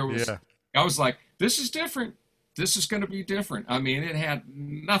mean, I was like, this is different. This is going to be different. I mean, it had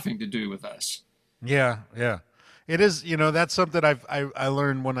nothing to do with us. Yeah, yeah. It is, that's something I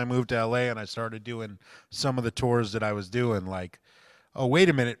learned when I moved to LA and I started doing some of the tours that I was doing. Like, oh, wait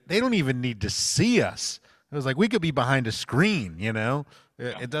a minute. They don't even need to see us. It was like we could be behind a screen,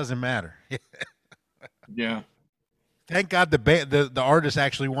 It doesn't matter. Yeah. Thank God the artist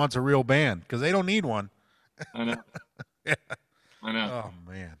actually wants a real band because they don't need one. I know. Yeah. I know. Oh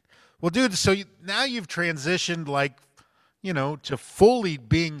man. Well, dude, so now you've transitioned to fully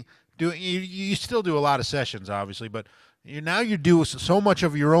doing. You still do a lot of sessions, obviously, but you do so much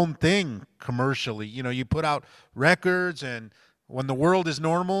of your own thing commercially. You put out records and. When the world is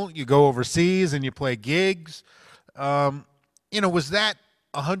normal, you go overseas and you play gigs. Was that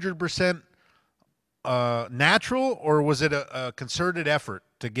 100% natural, or was it a concerted effort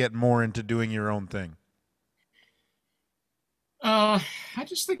to get more into doing your own thing? I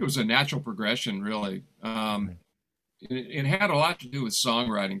just think it was a natural progression, really. It had a lot to do with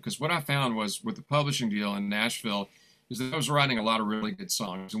songwriting, because what I found was with the publishing deal in Nashville is that I was writing a lot of really good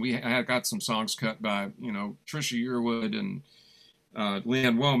songs, and I had got some songs cut by Trisha Yearwood and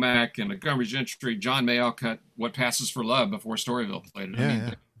Leanne Womack and Montgomery Gentry. John Mayall cut "What Passes for Love" before Storyville played it.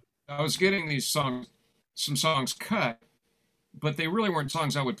 Yeah. I was getting some songs cut, but they really weren't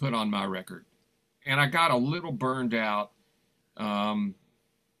songs I would put on my record, and I got a little burned out. And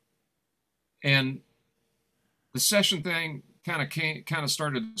the session thing kind of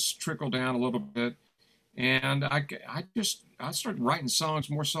started to trickle down a little bit, and I started writing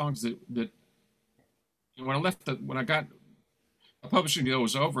more songs that when I got a publishing deal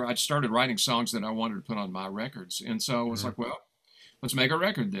was over, I started writing songs that I wanted to put on my records. And so I was like, well, let's make a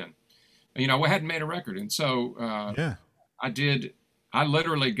record then. We hadn't made a record. And so I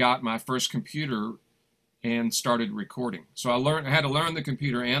literally got my first computer and started recording. So I had to learn the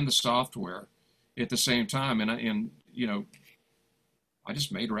computer and the software at the same time. And I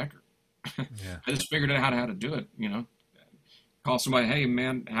just made a record. Yeah. I just figured out how to do it, call somebody, hey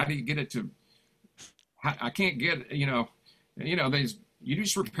man, how do you get it to, I can't get, you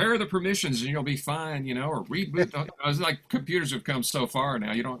just repair the permissions and you'll be fine, or reboot. It's like computers have come so far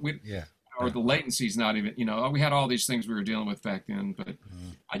now. You don't, Yeah. or Yeah. the latency's not even, we had all these things we were dealing with back then. But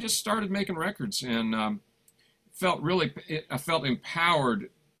Mhm. I just started making records and I felt empowered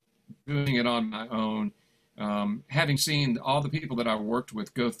doing it on my own. Having seen all the people that I worked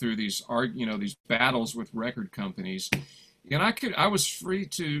with go through these battles with record companies, and I was free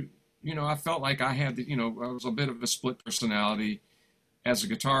to, I felt like I had, I was a bit of a split personality as a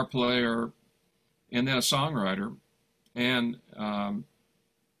guitar player and then a songwriter, and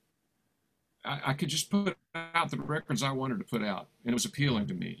I could just put out the records I wanted to put out, and it was appealing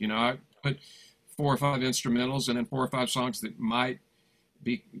to me. I put 4 or 5 instrumentals and then 4 or 5 songs that might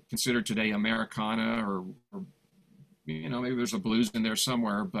be considered today Americana, or maybe there's a blues in there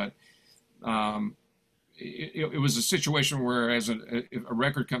somewhere, but it was a situation where as a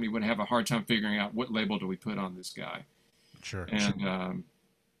record company would have a hard time figuring out what label do we put on this guy. Sure. And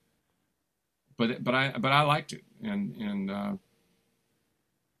but I liked it, and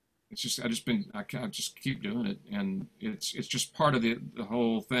it's just I just keep doing it, and it's just part of the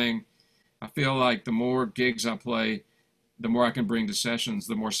whole thing. I feel like the more gigs I play, the more I can bring to sessions,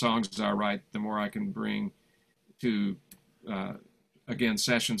 the more songs I write, the more I can bring to again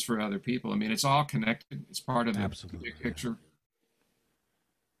sessions for other people. I mean, it's all connected. It's part of the Absolutely. big picture.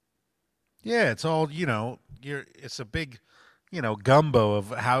 Yeah, it's all, it's a big, gumbo of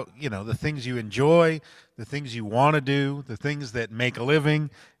how, the things you enjoy, the things you want to do, the things that make a living,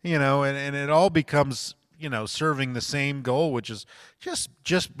 and it all becomes, serving the same goal, which is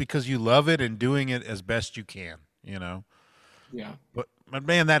just because you love it and doing it as best you can. Yeah, But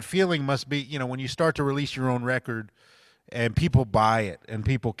man, that feeling must be, when you start to release your own record and people buy it and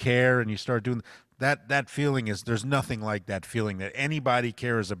people care and you start doing that feeling there's nothing like that feeling that anybody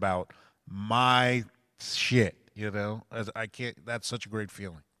cares about my shit, as I can't, that's such a great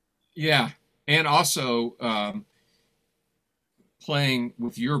feeling. yeah, and also playing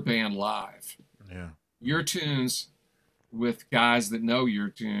with your band live, Yeah. your tunes with guys that know your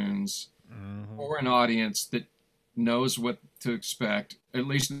tunes, Hmm. or an audience that knows what to expect, at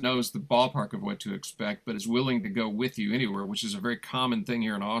least knows the ballpark of what to expect, but is willing to go with you anywhere, which is a very common thing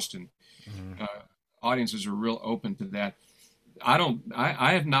here in Austin. Hmm. Uh, Audiences are real open to that.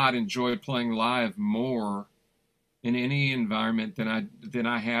 I have not enjoyed playing live more in any environment than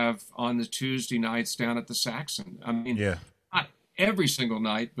I have on the Tuesday nights down at the Saxon. I mean, Yeah. not every single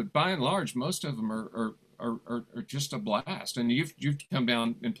night, but by and large, most of them are just a blast. And you've come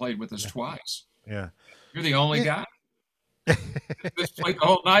down and played with us Yeah. twice. Yeah. You're the only Yeah. guy that's played the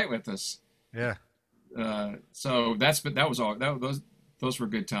whole night with us. Yeah. So but that was all. Those were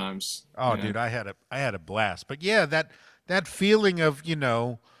good times. Oh, And dude, I had a blast. But yeah, that feeling of,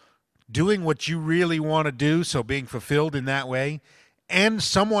 doing what you really want to do, so being fulfilled in that way, and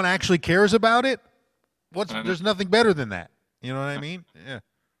someone actually cares about it. I know. There's nothing better than that. You know what I mean? Yeah.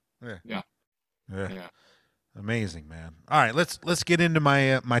 Yeah. Yeah, Yeah. yeah. Amazing, man. All right, let's get into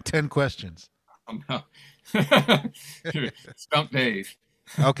my 10 questions. No. Stump Dave.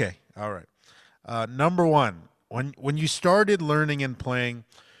 Okay. All right. Number 1, when you started learning and playing,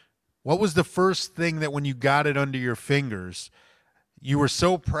 what was the first thing that when you got it under your fingers, you were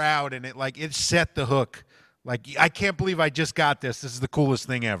so proud and it set the hook? Like, I can't believe I just got this. This is the coolest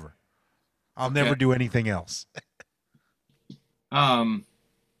thing ever. I'll never Okay. do anything else. Um,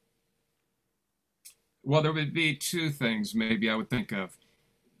 well, there would be two things maybe I would think of.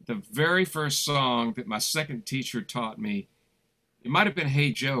 The very first song that my second teacher taught me, it might have been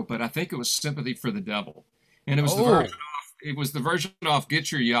Hey Joe, but I think it was Sympathy for the Devil. And Oh, it was the version off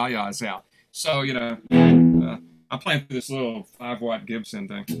Get Your Ya-Ya's Out. So, I'm playing this little 5-watt Gibson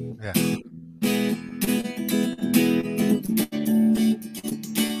thing. yeah.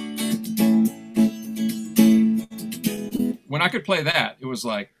 When I could play that, it was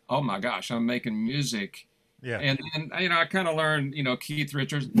like, oh my gosh, I'm making music. Yeah. And then, I kind of learned, Keith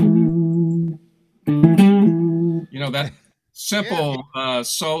Richards, that Yeah. simple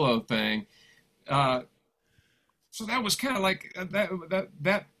solo thing. Uh, so that was kind of like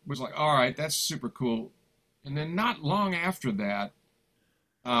that was like, all right, that's super cool. And then not long after that,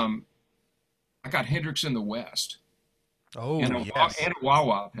 um, I got Hendrix in the West Oh, yes. and a wah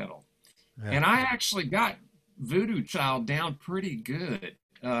wah pedal, Yeah. and I actually got Voodoo Child down pretty good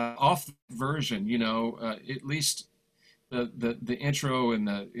off the version. At least the intro and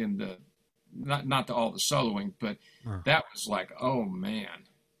the not all the soloing, but Uh, that was like, oh man,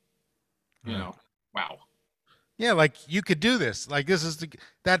 you uh. know, wow. Yeah, like you could do this. Like this is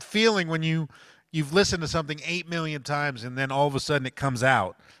that feeling when you've listened to something 8 million times and then all of a sudden it comes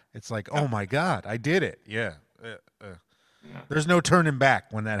out. It's like, Yeah. oh my God, I did it. Yeah. Uh, uh. Yeah. There's no turning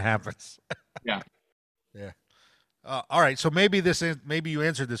back when that happens. Yeah. Yeah. All right. So maybe you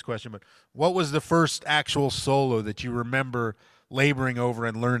answered this question, but what was the first actual solo that you remember laboring over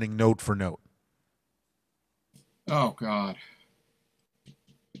and learning note for note? Oh God.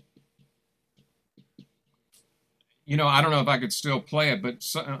 I don't know if I could still play it, but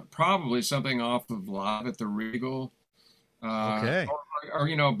probably something off of Live at the Regal, Okay.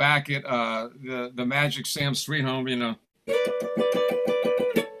 or back at the Magic Sam Sweet Home. You know,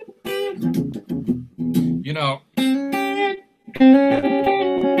 Yeah.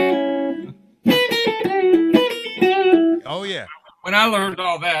 Oh yeah. when I learned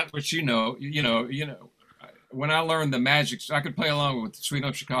all that, which when I learned the Magic, I could play along with Sweet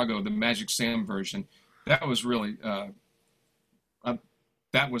Home Chicago, the Magic Sam version. That was really uh,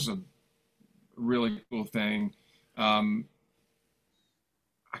 that was a really cool thing. Um,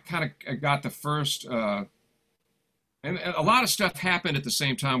 I kind of got the first, and a lot of stuff happened at the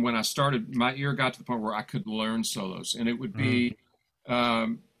same time when I started. My ear got to the point where I could learn solos, and it would Mhm. be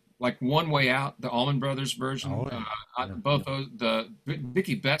um, like One Way Out, the Allman Brothers version. Oh yeah. Yeah. Both those, the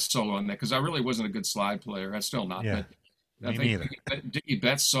Dickie Betts solo on that, because I really wasn't a good slide player. I'm still not, Yeah. but I Me think neither. Dickie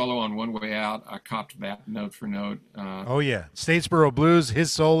Betts solo on One Way Out, I copped that note for note. Oh yeah. Statesboro Blues,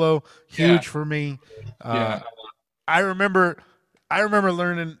 his solo, Yeah, huge for me. Uh, yeah. I remember, I remember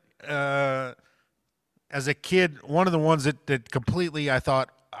learning uh, as a kid. One of the ones that completely I thought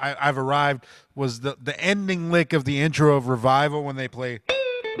I've arrived was the ending lick of the intro of Revival when they play.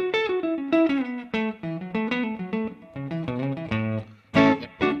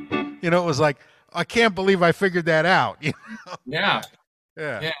 It was like I can't believe I figured that out. Yeah, Yeah,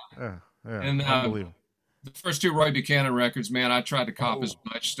 yeah. yeah, yeah, And unbelievable. the first two Roy Buchanan records, man, I tried to cop as Oh,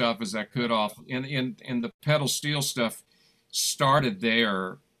 much stuff as I could off. And the pedal steel stuff started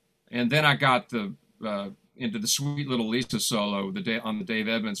there, and then I got into the Sweet Little Lisa solo on the Dave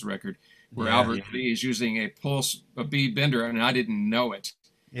Edmunds record, where yeah, Albert Lee is using a B bender, and I didn't know it,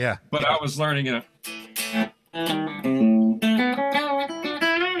 yeah, but I was learning it.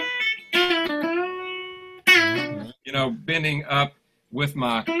 Bending up with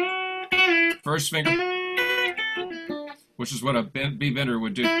my first finger, which is what a B bender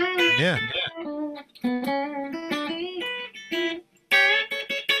would do. yeah.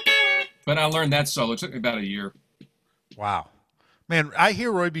 But I learned that solo. It took me about a year. Wow, man, I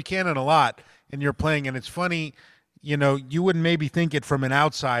hear Roy Buchanan a lot, and you're playing, and it's funny. You wouldn't maybe think it from an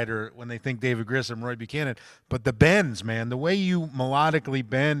outsider when they think David Grissom, Roy Buchanan, but the bends, man, the way you melodically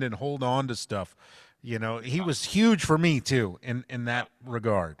bend and hold on to stuff, he was huge for me too in that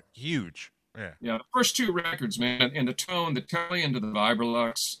regard. Huge. Yeah. Yeah, the first two records, man, and the tone, the Telly into the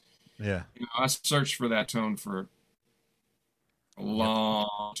Vibrolux. Yeah. I searched for that tone for a Yep.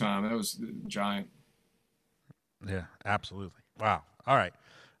 long time. That was giant. Yeah, absolutely. Wow. All right.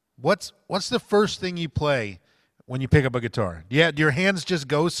 What's the first thing you play when you pick up a guitar? Yeah, do your hands just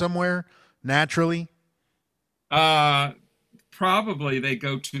go somewhere naturally? Uh, Probably they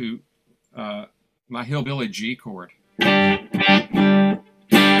go to uh, my Hillbilly G chord.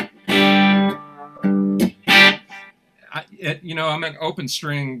 I'm an open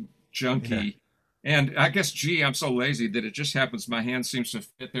string Yeah. junkie. And I guess G, I'm so lazy that it just happens my hand seems to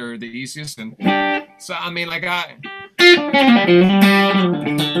fit there the easiest. And so, I mean, like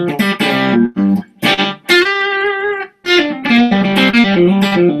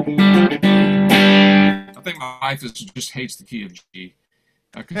I think my wife just hates the key of G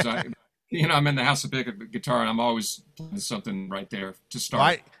because I'm in the house to pick up a guitar and I'm always playing something right there to Well,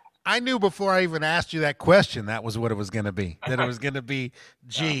 start. I knew before I even asked you that question that was what it was going to be. That it was going to be Yeah,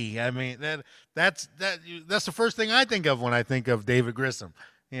 G. I mean, that's the first thing I think of when I think of David Grissom.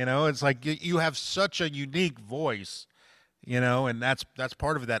 It's like you have such a unique voice, and that's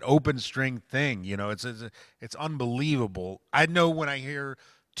part of that open string thing. It's unbelievable. I know when I hear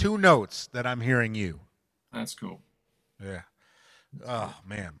two notes that I'm hearing you. that's cool. Yeah. That's Oh cool.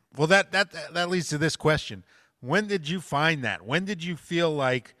 man. Well, that leads to this question. When did you find that? When did you feel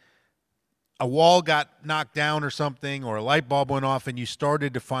like a wall got knocked down or something, or a light bulb went off, and you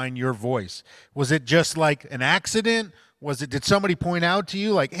started to find your voice? Was it just like an accident? Did somebody point out to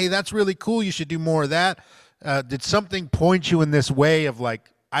you like, "Hey, that's really cool. You should do more of that"? Did something point you in this way of like,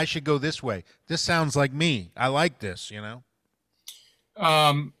 "I should go this way. This sounds like me. I like this."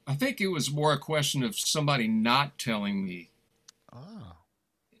 I think it was more a question of somebody not telling me Oh,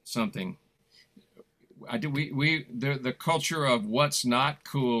 something. I did. The culture of what's not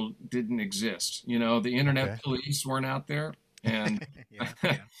cool didn't exist. The okay. internet police weren't out there, and Yeah,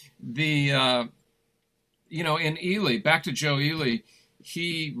 yeah. the in Ely, back to Joe Ely,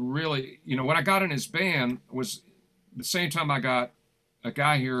 he really, when I got in his band was the same time I got a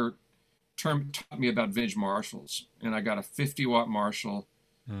guy here taught me about vintage Marshalls, and I got a 50-watt Marshall.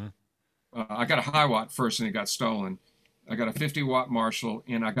 Mm-hmm. I got a high watt first, and it got stolen. I got a 50-watt Marshall,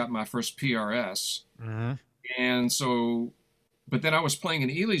 and I got my first PRS. Mm-hmm. And so, but then I was playing in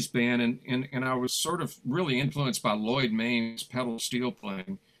Ely's band, and I was sort of really influenced by Lloyd Main's pedal steel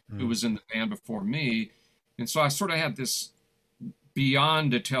playing, who was in the band before me. And so I sort of had this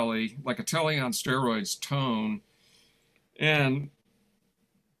beyond a Telly, like a Telly on steroids tone, and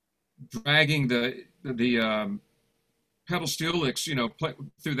dragging the pedal steel licks, play,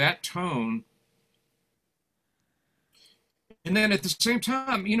 through that tone. And then at the same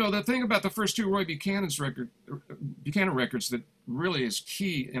time, the thing about the first two Roy Buchanan records that really is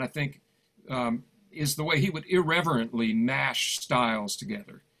key, and I think is the way he would irreverently mash styles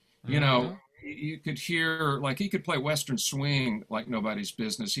together. Mm-hmm. You could hear, like, he could play Western swing like nobody's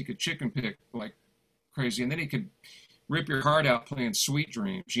business. He could chicken pick like crazy, and then he could rip your heart out playing Sweet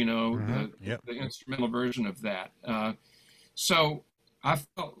Dreams, Mm-hmm. Yep. the instrumental version of that. So I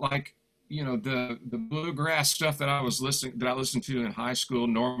felt like, the bluegrass stuff that I listened to in high school,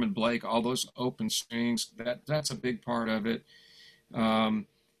 Norman Blake, all those open strings, that's a big part of it.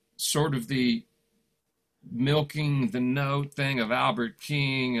 Sort of the milking the note thing of Albert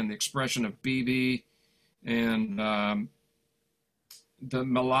King and the expression of BB, and the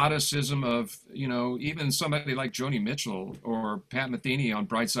melodicism of, even somebody like Joni Mitchell or Pat Metheny on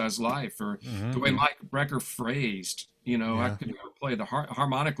Bright Side's Life, or the way Mm-hmm. Mike Brecker phrased. I Yeah. could never play the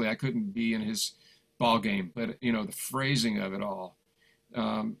harmonically. I couldn't be in his ball game, but the phrasing of it all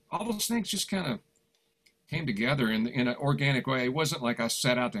those things just kind of came together in an organic way. It wasn't like I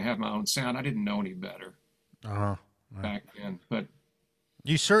set out to have my own sound. I didn't know any better Uh-huh. back then, but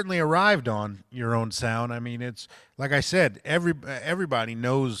You certainly arrived on your own sound. I mean, it's like I said, everybody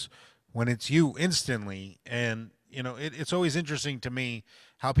knows when it's you instantly, and it's always interesting to me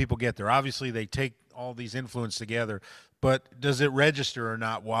how people get there. Obviously, they take all these influence together, but does it register or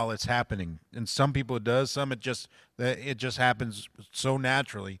not while it's happening? And some people it does. Some it just happens so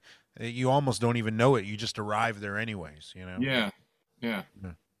naturally that you almost don't even know it. You just arrive there anyways. yeah, yeah. Yeah.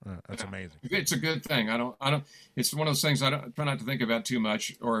 That's Yeah. amazing. It's a good thing. I don't, it's one of those things I don't try not to think about too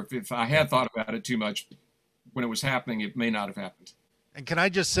much, or if I had thought about it too much when it was happening, it may not have happened. And can I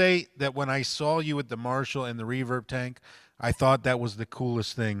just say that when I saw you with the Marshall and the reverb tank, I thought that was the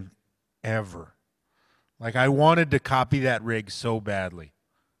coolest thing ever. Like I wanted to copy that rig so badly,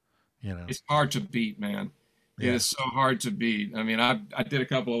 you know. It's hard to beat, man. It Yeah. is so hard to beat. I mean, I did a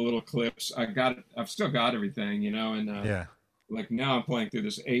couple of little clips. I've still got everything, and Yeah. like now I'm playing through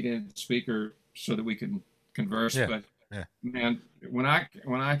this 8-inch speaker so that we can converse. Yeah. But Yeah. man, when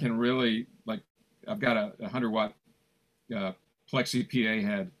I can really, like, I've got a 100-watt uh, Plexi PA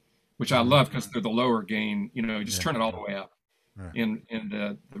head, which I Mhm. love because they're the lower gain. You just Yeah. turn it all the way up, Yeah. and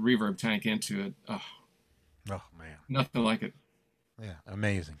the reverb tank into it. Oh, Oh man. nothing like it. Yeah.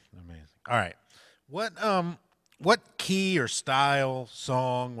 Amazing. Amazing. All right. What key or style,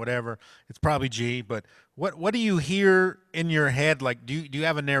 song, whatever, it's probably G, but what do you hear in your head? Like do you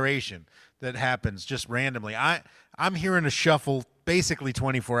have a narration that happens just randomly? I'm hearing a shuffle basically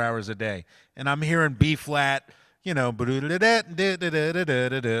 24 hours a day, and I'm hearing B flat, it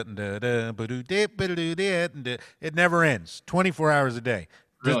never ends. 24 hours a day.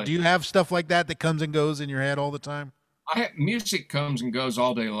 Do Really, you have stuff like that that comes and goes in your head all the time? music comes and goes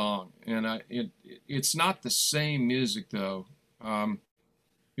all day long, and it's not the same music though.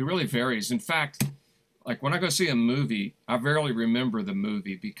 It really varies. In fact, like when I go see a movie, I rarely remember the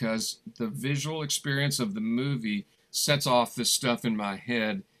movie because the visual experience of the movie sets off this stuff in my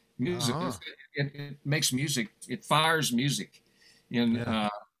head. Music, Uh-huh. it makes music, it fires music. And Yeah.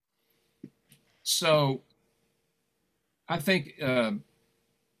 so I think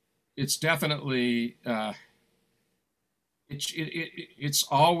it's definitely, it's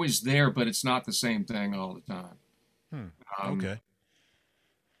always there, but it's not the same thing all the time. Hmm. Um, Okay.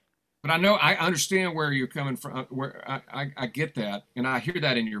 but I understand where you're coming from. Where I get that, and I hear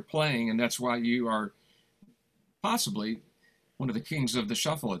that in your playing, and that's why you are possibly one of the kings of the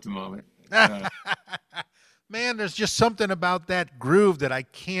shuffle at the moment. Uh, Man, there's just something about that groove that I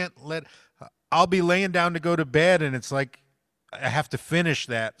can't let. I'll be laying down to go to bed, and it's like I have to finish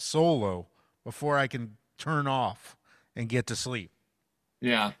that solo before I can turn off and get to sleep.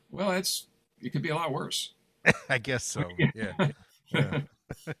 yeah, well, it could be a lot worse. I guess so. Yeah. Yeah.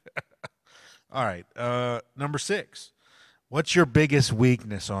 All right. Number 6. What's your biggest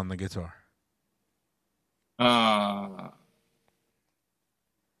weakness on the guitar? Uh,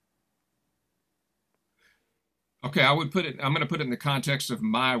 okay, I would put it. I'm going to put it in the context of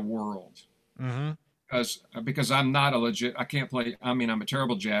my world. Mm-hmm. because I'm not a legit. I can't play. I mean, I'm a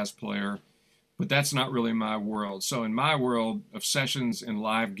terrible jazz player, but that's not really my world. So in my world of sessions and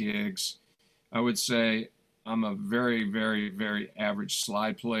live gigs, I would say I'm a very, very, very average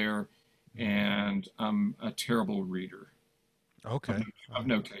slide player, and I'm a terrible reader Okay. of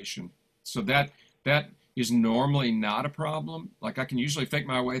notation. So that is normally not a problem. Like I can usually fake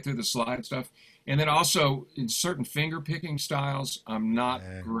my way through the slide stuff, and then also in certain finger picking styles, I'm not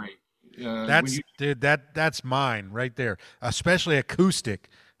Yeah. great. When That's you dude. That's mine right there. Especially acoustic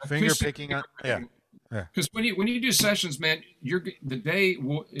finger acoustic picking on. finger Yeah. picking, Yeah. because when you do sessions, man,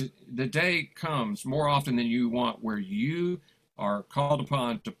 the day comes more often than you want where you are called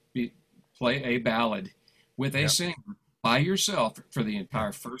upon to play a ballad with a Yeah. singer by yourself for the Yeah.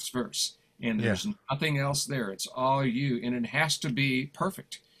 entire first verse, and Yeah. there's nothing else there. It's all you, and it has to be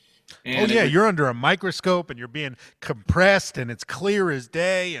perfect. Oh And yeah, you're under a microscope and you're being compressed and it's clear as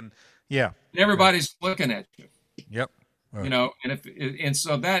day and yeah. Yeah. everybody's looking at you. Yep. And if and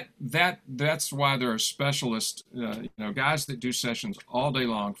so that's why there are specialists, guys that do sessions all day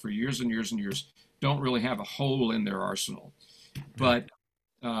long for years and years and years don't really have a hole in their arsenal. Yeah. But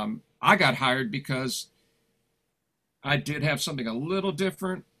I got hired because I did have something a little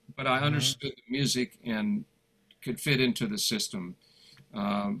different, but I Mhm. understood the music and could fit into the system.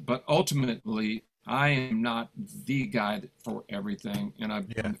 But ultimately, I am not the guy for everything, and I'm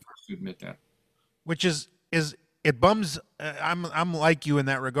Yeah. the first to admit that. Which is it bums I'm like you in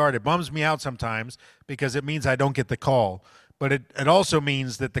that regard. It bums me out sometimes because it means I don't get the call. But it also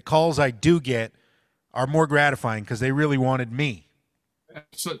means that the calls I do get are more gratifying because they really wanted me.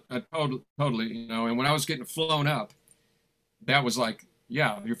 So totally, And when I was getting flown up, that was like,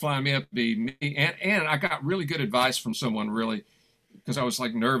 yeah, you're flying me up to be me. And I got really good advice from someone, really, because I was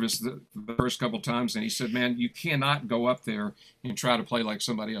like nervous the first couple times. And he said, man, you cannot go up there and try to play like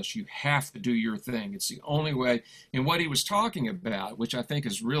somebody else. You have to do your thing. It's the only way. And what he was talking about, which I think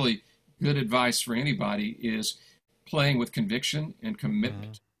is really good advice for anybody, is playing with conviction and Mhm.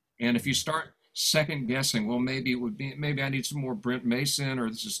 commitment. And if you Mhm. start second guessing, well, maybe I need some more Brent Mason, or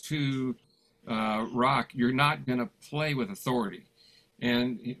this is too rock, you're not going to play with authority.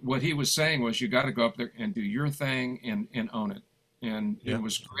 And what he was saying was, you got to go up there and do your thing and own it. And it Yep.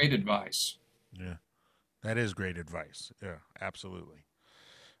 was great advice. Yeah. That is great advice. Yeah, absolutely.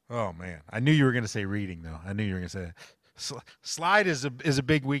 Oh man, I knew you were going to say reading though. I knew you were going to say slide is a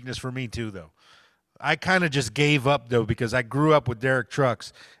big weakness for me too though. I kind of just gave up though because I grew up with Derek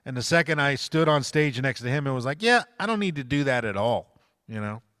Trucks, and the second I stood on stage next to him, it was like, yeah, I don't need to do that at all. You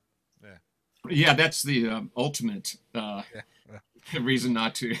know? Yeah, Yeah, that's the ultimate yeah, reason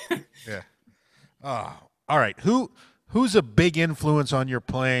not to. yeah. Oh, all right. Who's a big influence on your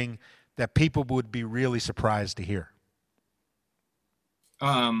playing that people would be really surprised to hear?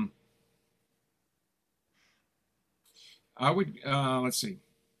 um, I would, let's see,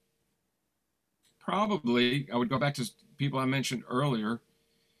 probably I would go back to people I mentioned earlier.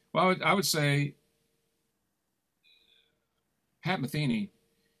 Well, I would say Pat Metheny,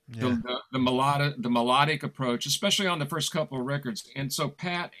 Yeah, the melodic approach, especially on the first couple of records. And so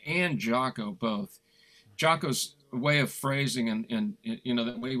Pat and Jocko both. Jocko's way of phrasing and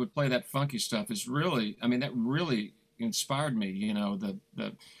the way he would play that funky stuff is really, I mean, that really inspired me.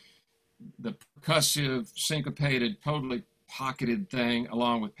 The percussive, syncopated, totally pocketed thing,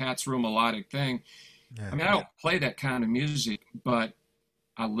 along with Pat's real melodic thing. yeah, I mean, I don't play that kind of music, but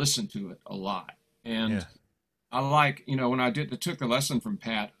I listen to it a lot. yeah, And I like, when I took the lesson from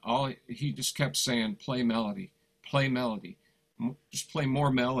Pat, all he just kept saying, play melody, just play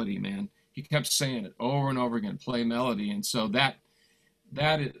more melody, man. He kept saying it over and over again, play melody, and so that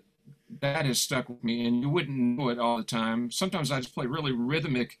is, that has stuck with me. And you wouldn't know it all the time. Sometimes I just play really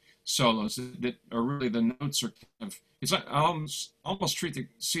rhythmic solos that are really the notes are kind of. It's like I almost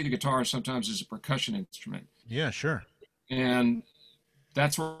see the guitar sometimes as a percussion instrument, yeah. Sure. and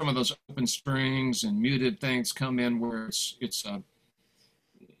that's where some of those open strings and muted things come in, where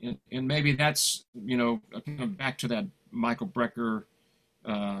and maybe that's kind of back to that Michael Brecker,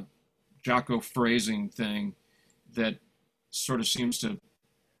 uh, Jocko phrasing thing that sort of seems to.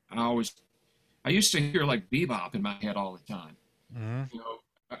 I used to hear like bebop in my head all the time. Hmm.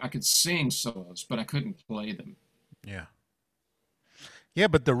 I could sing solos, but I couldn't play them. Yeah. Yeah,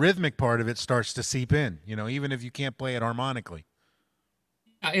 but the rhythmic part of it starts to seep in. Even if you can't play it harmonically.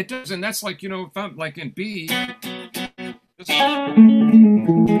 It does, and that's like if I'm like in B.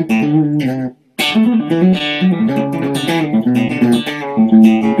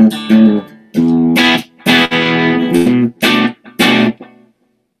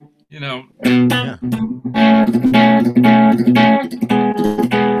 You know, Yeah.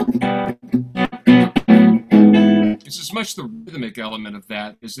 much the rhythmic element of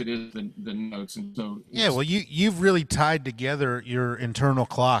that as it is the notes. And so Yeah, well, you've really tied together your internal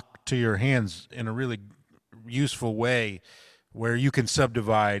clock to your hands in a really useful way, where you can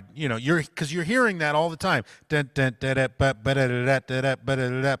subdivide. You know, because you're hearing that all the time, and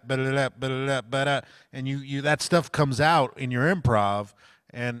you that stuff comes out in your improv,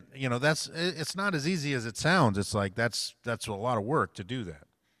 and you know it's not as easy as it sounds. It's like that's a lot of work to do that.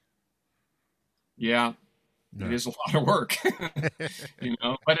 yeah, it is a lot of work,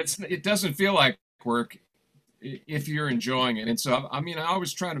 but it doesn't feel like work if you're enjoying it. And so, I mean, I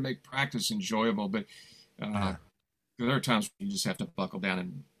always try to make practice enjoyable, but Yeah. there are times when you just have to buckle down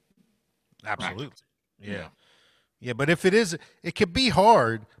and Absolutely. practice. Yeah. Yeah, but if it can be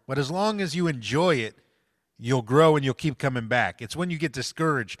hard, but as long as you enjoy it, you'll grow and you'll keep coming back. It's when you get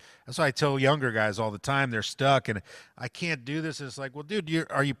discouraged. That's why I tell younger guys all the time they're stuck and I can't do this. And it's like, well, dude,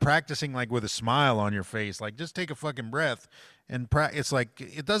 are you practicing like with a smile on your face? Like, just take a fucking breath and it's like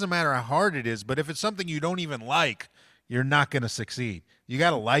it doesn't matter how hard it is, but if it's something you don't even like, you're not going to succeed. You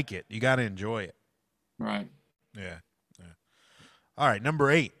got to like it. You got to enjoy it. Right. Yeah. Yeah. All right, number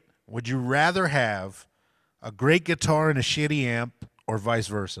 8. Would you rather have a great guitar and a shitty amp, or vice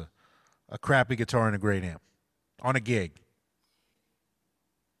versa? A crappy guitar and a great amp on a gig.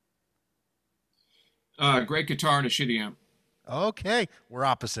 Great guitar and a shitty amp. Okay, we're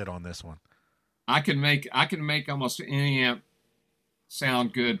opposite on this one. I can make almost any amp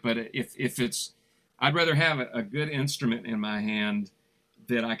sound good, but if it's, I'd rather have a good instrument in my hand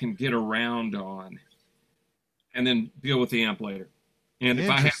that I can get around on, and then deal with the amp later. And if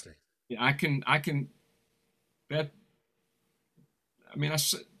Interesting. I can that. I mean,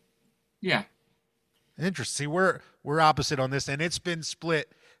 yeah. Interesting. See, we're opposite on this, and it's been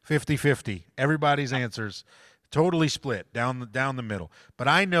split 50-50. Everybody's answers totally split down the middle. But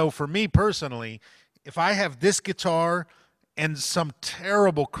I know for me personally, if I have this guitar and some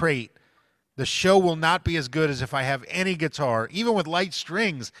terrible crate, the show will not be as good as if I have any guitar, even with light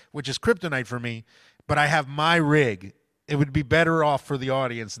strings, which is kryptonite for me, but I have my rig. It would be better off for the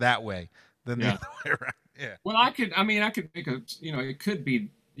audience that way than the other way around. Yeah. Well, I could make it could be,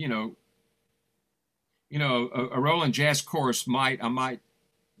 a Roland Jazz Chorus my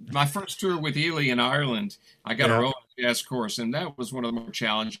first tour with Ely in Ireland, I got a Roland Jazz Chorus, and that was one of the more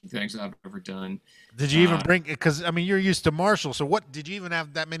challenging things I've ever done. Did you even bring, because I mean, you're used to Marshall, so what, did you even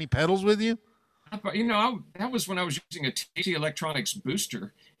have that many pedals with you? That was when I was using a TT Electronics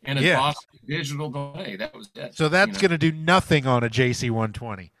booster and a Boss digital delay. That was it. So that's going to do nothing on a JC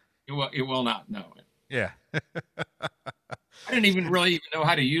 120. It will not, no. Yeah. I didn't even know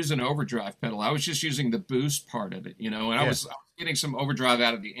how to use an overdrive pedal. I was just using the boost part of it, and I was getting some overdrive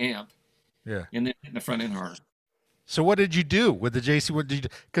out of the amp. Yeah. And then hitting the front end hard. So what did you do with the JC? What did you do?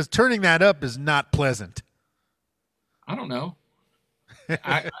 Because turning that up is not pleasant. I don't know.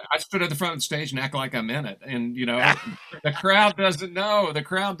 I stood at the front of the stage and act like I'm in it, and the crowd doesn't know. The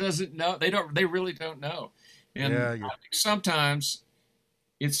crowd doesn't know. They really don't know. And I think sometimes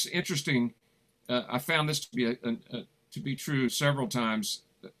it's interesting. I found this to be true several times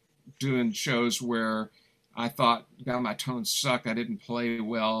doing shows where I thought, God, my tones suck. I didn't play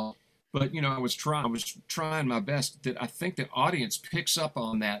well, but I was trying my best. That I think the audience picks up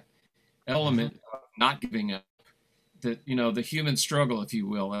on that element of not giving up. That the human struggle, if you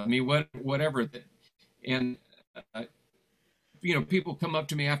will. I mean, whatever. And people come up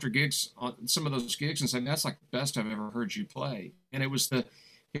to me after gigs on some of those gigs and say, "That's like the best I've ever heard you play." And it was the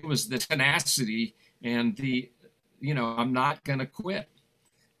tenacity and the I'm not going to quit.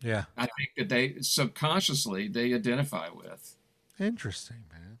 Yeah, I think that they subconsciously they identify with. Interesting,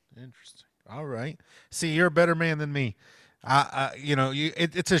 man. Interesting. All right. See, you're a better man than me.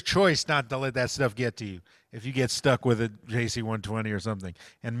 It's a choice not to let that stuff get to you. If you get stuck with a JC 120 or something,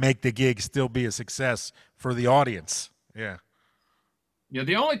 and make the gig still be a success for the audience. Yeah. Yeah.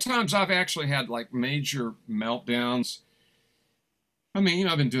 The only times I've actually had like major meltdowns. I mean,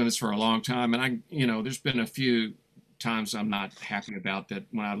 I've been doing this for a long time, and there's been a few times I'm not happy about that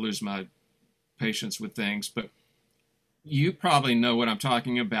when I lose my patience with things, but you probably know what I'm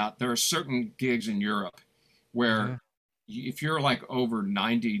talking about. There are certain gigs in Europe where if you're like over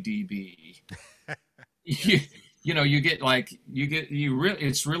 90 dB, it's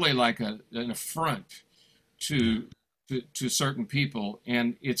really like an affront to certain people.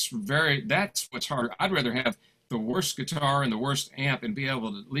 And that's what's hard. I'd rather have the worst guitar and the worst amp and be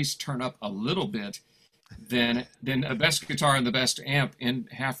able to at least turn up a little bit than the best guitar and the best amp and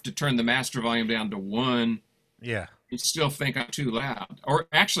have to turn the master volume down to 1. Yeah. And still think I'm too loud. Or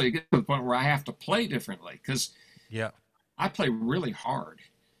actually get to the point where I have to play differently because I play really hard.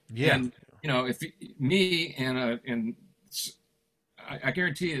 Yeah. And, if me and I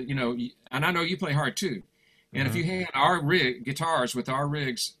guarantee you, and I know you play hard too. And if Hmm. you hand our guitars with our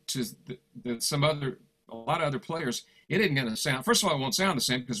rigs to a lot of other players, it isn't going to sound. First of all, it won't sound the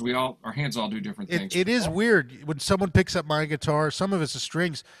same because our hands all do different It things. it is weird when someone picks up my guitar. Some of it's the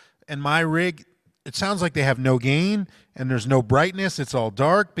strings, and my rig. It sounds like they have no gain and there's no brightness. It's all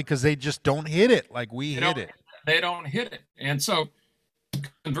dark because they just don't hit it like we They hit don't, it. they don't hit it. And so,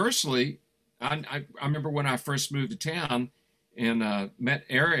 conversely, I remember when I first moved to town and met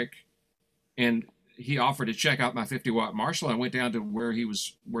Eric, and he offered to check out my 50-watt Marshall. I went down to where he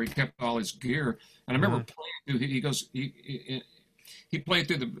kept all his gear, and I remember Hmm. playing through. He goes, he played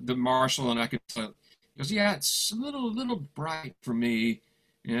through the Marshall, and I could tell. He goes, yeah, it's a little bright for me,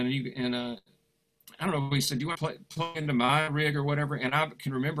 and I don't know. He said, "Do you want to play into my rig or whatever?" And I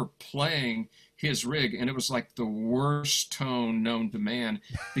can remember playing his rig, and it was like the worst tone known to man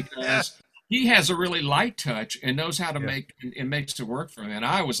because he has a really light touch and knows how to Yeah. make it makes it work for him. And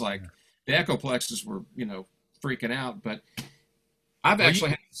I was like, Yeah. the echo plexes were freaking out. But I've Well, you, actually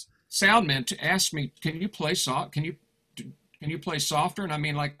had sound men to ask me, "Can you play soft? Can you play softer?" And I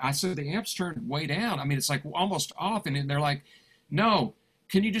mean, like I said, the amps turned way down. I mean, it's like almost off, and they're like, "No,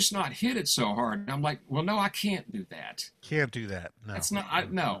 can you just not hit it so hard?" And I'm like, "Well, no, I can't do that. can't do that. No. That's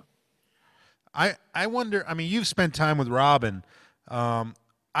not. No." I wonder. I mean, you've spent time with Robin. Um,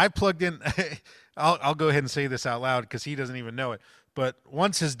 I plugged in. I'll go ahead and say this out loud because he doesn't even know it. But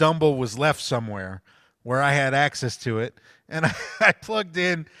once his Dumble was left somewhere where I had access to it, and I plugged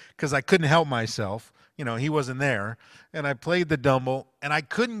in because I couldn't help myself. He wasn't there, and I played the Dumble, and I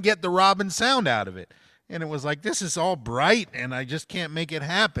couldn't get the Robin sound out of it. And it was like, this is all bright, and I just can't make it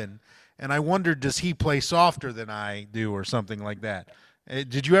happen. And I wondered, does he play softer than I do, or something like that?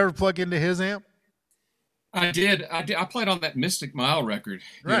 Did you ever plug into his amp? I did. I did. I played on that Mystic Mile record,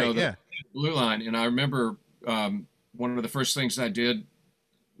 Right. the Yeah. Blue Line, and I remember one of the first things I did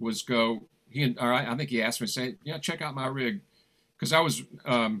was go. I think he asked me to say, "Yeah, check out my rig," because I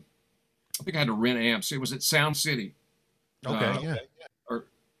think I had to rent amps. It was at Sound City, Okay. uh, Yeah. or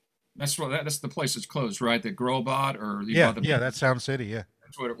that's the place that's closed, right? The Growbot, or you Yeah. bought the Yeah. That's Sound City. Yeah.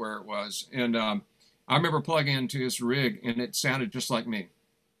 that's where it was. And I remember plugging into his rig, and it sounded just like me.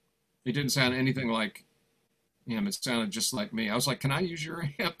 It didn't sound anything like him. It sounded just like me. I was like, "Can I use your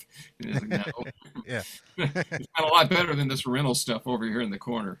amp?" And he's like, "No." Yeah. It's not a lot better than this rental stuff over here in the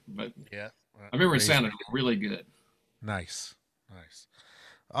corner. But Yeah. I remember it Crazy. sounded really good. Nice. Nice.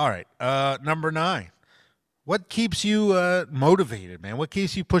 All right. Number 9. What keeps you motivated, man? What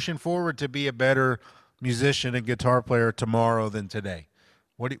keeps you pushing forward to be a better musician and guitar player tomorrow than today?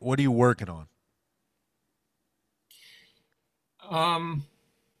 What are you working on? Um,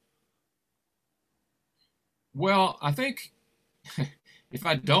 well, I think if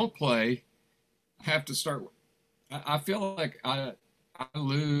I don't play, I have to start. I feel like I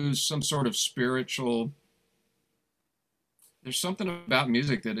lose some sort of spiritual. There's something about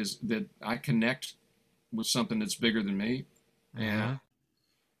music that I connect with something that's bigger than me, and Hmm.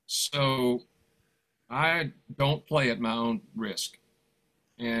 so I don't play at my own risk.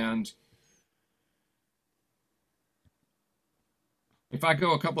 And if I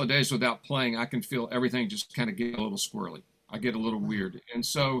go a couple of days without playing, I can feel everything just kind of get a little squirrely. I get a little weird. And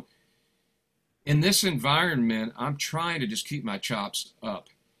so in this environment, I'm trying to just keep my chops up.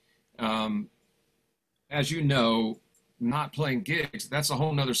 Um, as you know, not playing gigs, that's a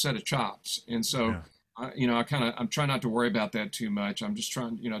whole nother set of chops. And so, Yeah. I'm trying not to worry about that too much. I'm just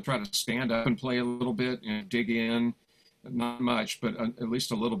trying, try to stand up and play a little bit and dig in. Not much, but at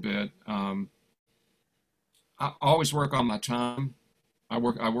least a little bit. I always work on my time. I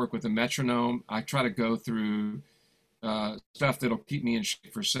work with a metronome. I try to go through stuff that'll keep me in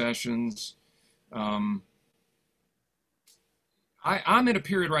shape for sessions. Um, I'm in a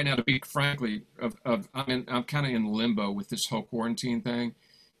period right now, to be frankly, of I'm kind of in limbo with this whole quarantine thing,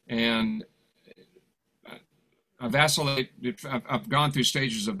 and I vacillate. I've gone through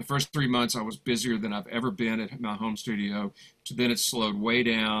stages of the first 3 months. I was busier than I've ever been at my home studio. To then it slowed way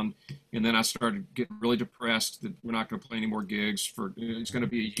down, and then I started getting really depressed that we're not going to play any more gigs for. It's going to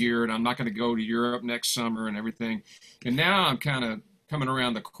be a year, and I'm not going to go to Europe next summer and everything. And now I'm kind of coming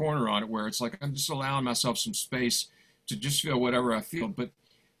around the corner on it, where it's like I'm just allowing myself some space to just feel whatever I feel. But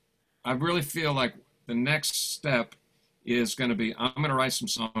I really feel like the next step is going to be I'm going to write some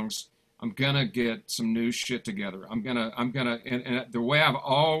songs. I'm going to get some new shit together. And the way I've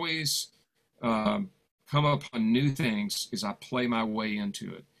always come upon new things is I play my way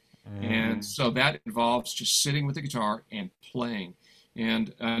into it. And Hmm. so that involves just sitting with the guitar and playing.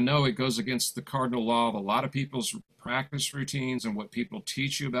 And I know it goes against the cardinal law of a lot of people's practice routines and what people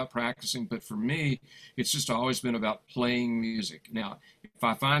teach you about practicing. But for me, it's just always been about playing music. Now, if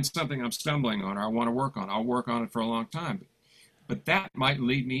I find something I'm stumbling on or I want to work on, I'll work on it for a long time. But that might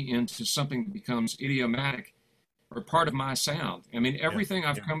lead me into something that becomes idiomatic or part of my sound. I mean, Yeah. everything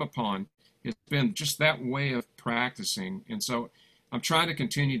I've come upon has been just that way of practicing. And so I'm trying to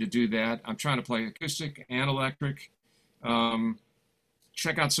continue to do that. I'm trying to play acoustic and electric. Um,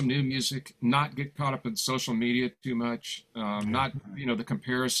 Check out some new music, not get caught up in social media too much, Yeah. not, the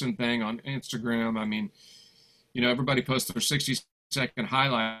comparison thing on Instagram. I mean, everybody posts their 60-second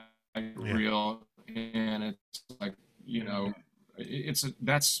highlight Yeah. reel, and it's like,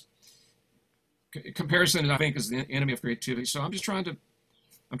 that's comparison, I think, is the enemy of creativity. So I'm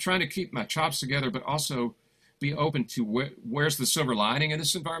trying to keep my chops together, but also be open to where's the silver lining in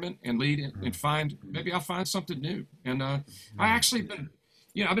this environment and lead and find, maybe I'll find something new. And I actually been,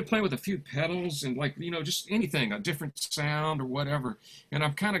 I've been playing with a few pedals and just anything, a different sound or whatever. And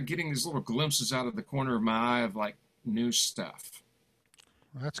I'm kind of getting these little glimpses out of the corner of my eye of like new stuff,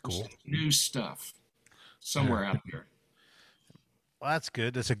 Well, that's cool. new stuff Yeah. somewhere out there. Well, that's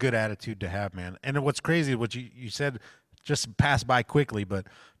good. That's a good attitude to have, man. And what's crazy, what you said just passed by quickly, but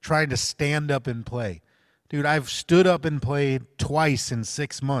trying to stand up and play. Dude, I've stood up and played twice in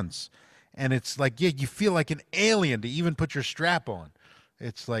 6 months. And it's like, yeah, you feel like an alien to even put your strap on.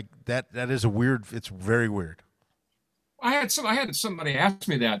 It's like that is a weird, it's very weird. I had somebody ask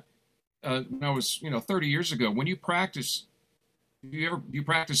me that when I was 30 years ago. When you practice, do you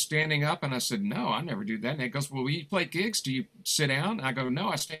practice standing up? And I said, no, I never do that. And it goes, well, when you play gigs, do you sit down? And I go, no,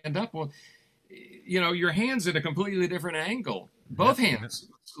 I stand up. Well, your hands at a completely different angle. Yep. Both hands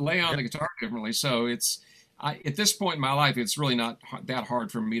lay on the guitar differently. So at this point in my life, it's really not that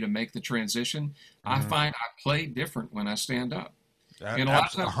hard for me to make the transition. I Mm-hmm. find I play different when I stand up. And a lot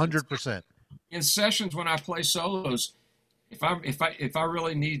of times 100%. in sessions when I play solos, if I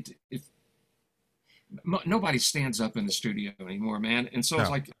really need, if nobody stands up in the studio anymore, man. And so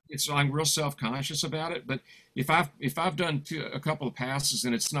No. I'm real self conscious about it. But if I've done a couple of passes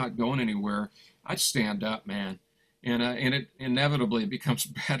and it's not going anywhere, I stand up, man. And it inevitably becomes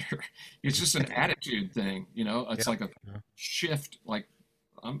better. It's just an attitude thing, It's Yep. like a shift. Like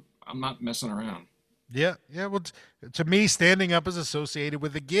I'm not messing around. Yeah, yeah. Well, to me, standing up is associated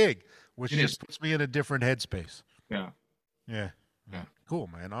with a gig, which It is. just puts me in a different headspace. Yeah. Yeah, yeah. Yeah. Cool,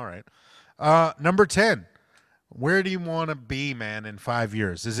 man. All right. Number 10. Where do you want to be, man, in 5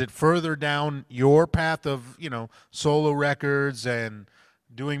 years? Is it further down your path of, solo records and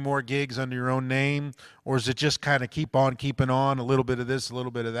doing more gigs under your own name, or is it just kind of keep on keeping on, a little bit of this, a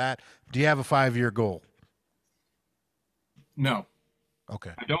little bit of that? Do you have a 5 year goal? No,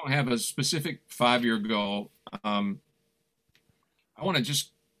 Okay. I don't have a specific 5-year goal. I want to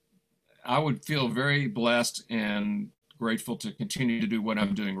just, I would feel very blessed and grateful to continue to do what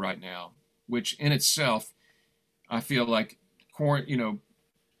I'm doing right now, which in itself, I feel like,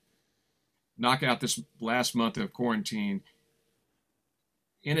 knock out this last month of quarantine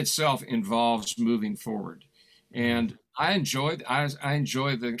in itself involves moving forward. And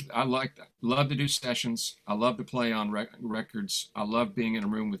love to do sessions. I love to play on records. I love being in a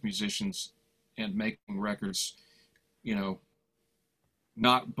room with musicians and making records, you know,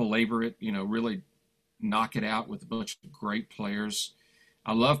 not belabor it, really knock it out with a bunch of great players.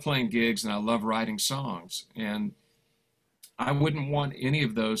 I love playing gigs and I love writing songs, and I wouldn't want any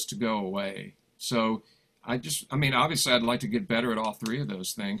of those to go away. So obviously I'd like to get better at all three of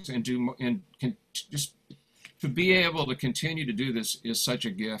those things and just to be able to continue to do this is such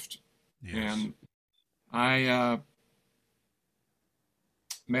a gift. Yes. And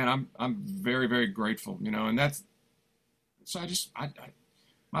I'm very, very grateful, and that's, so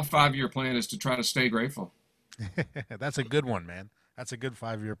my 5-year plan is to try to stay grateful. That's a good one, man. That's a good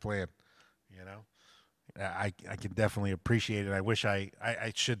 5 year plan. You know, I can definitely appreciate it. I wish I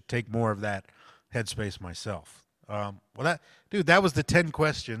should take more of that headspace myself. Well, dude, that was the 10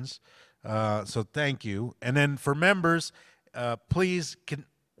 questions. So thank you. And then for members, please can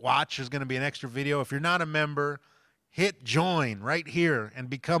watch. There's going to be an extra video. If you're not a member, hit join right here and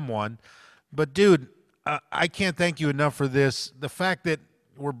become one. But dude, I can't thank you enough for this. The fact that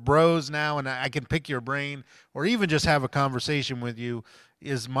we're bros now and I can pick your brain or even just have a conversation with you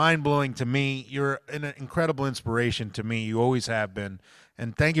is mind blowing to me. You're an incredible inspiration to me. You always have been.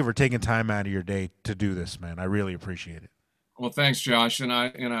 And thank you for taking time out of your day to do this, man. I really appreciate it. Well, thanks, Josh. And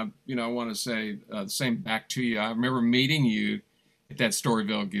I want to say the same back to you. I remember meeting you at that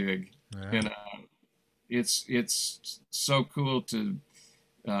Storyville gig, Yeah. and it's so cool to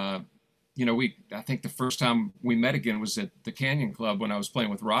I think the first time we met again was at the Canyon Club when I was playing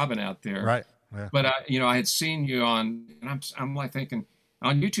with Robin out there. Right. Yeah. But I had seen you on, and I'm like thinking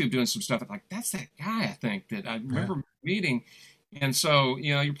on YouTube doing some stuff. I'm like, that's that guy I think that I Yeah. remember meeting. And so,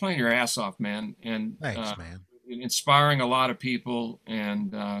 you're playing your ass off, man, and Thanks, man. inspiring a lot of people,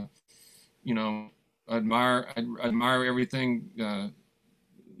 and you know, admire everything.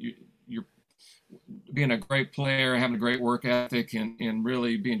 You're being a great player, having a great work ethic, and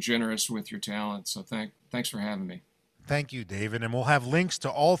really being generous with your talent. So thanks for having me. Thank you, David. And we'll have links to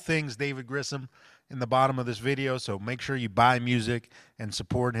all things David Grissom in the bottom of this video. So make sure you buy music and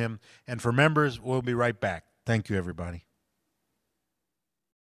support him. And for members, we'll be right back. Thank you, everybody.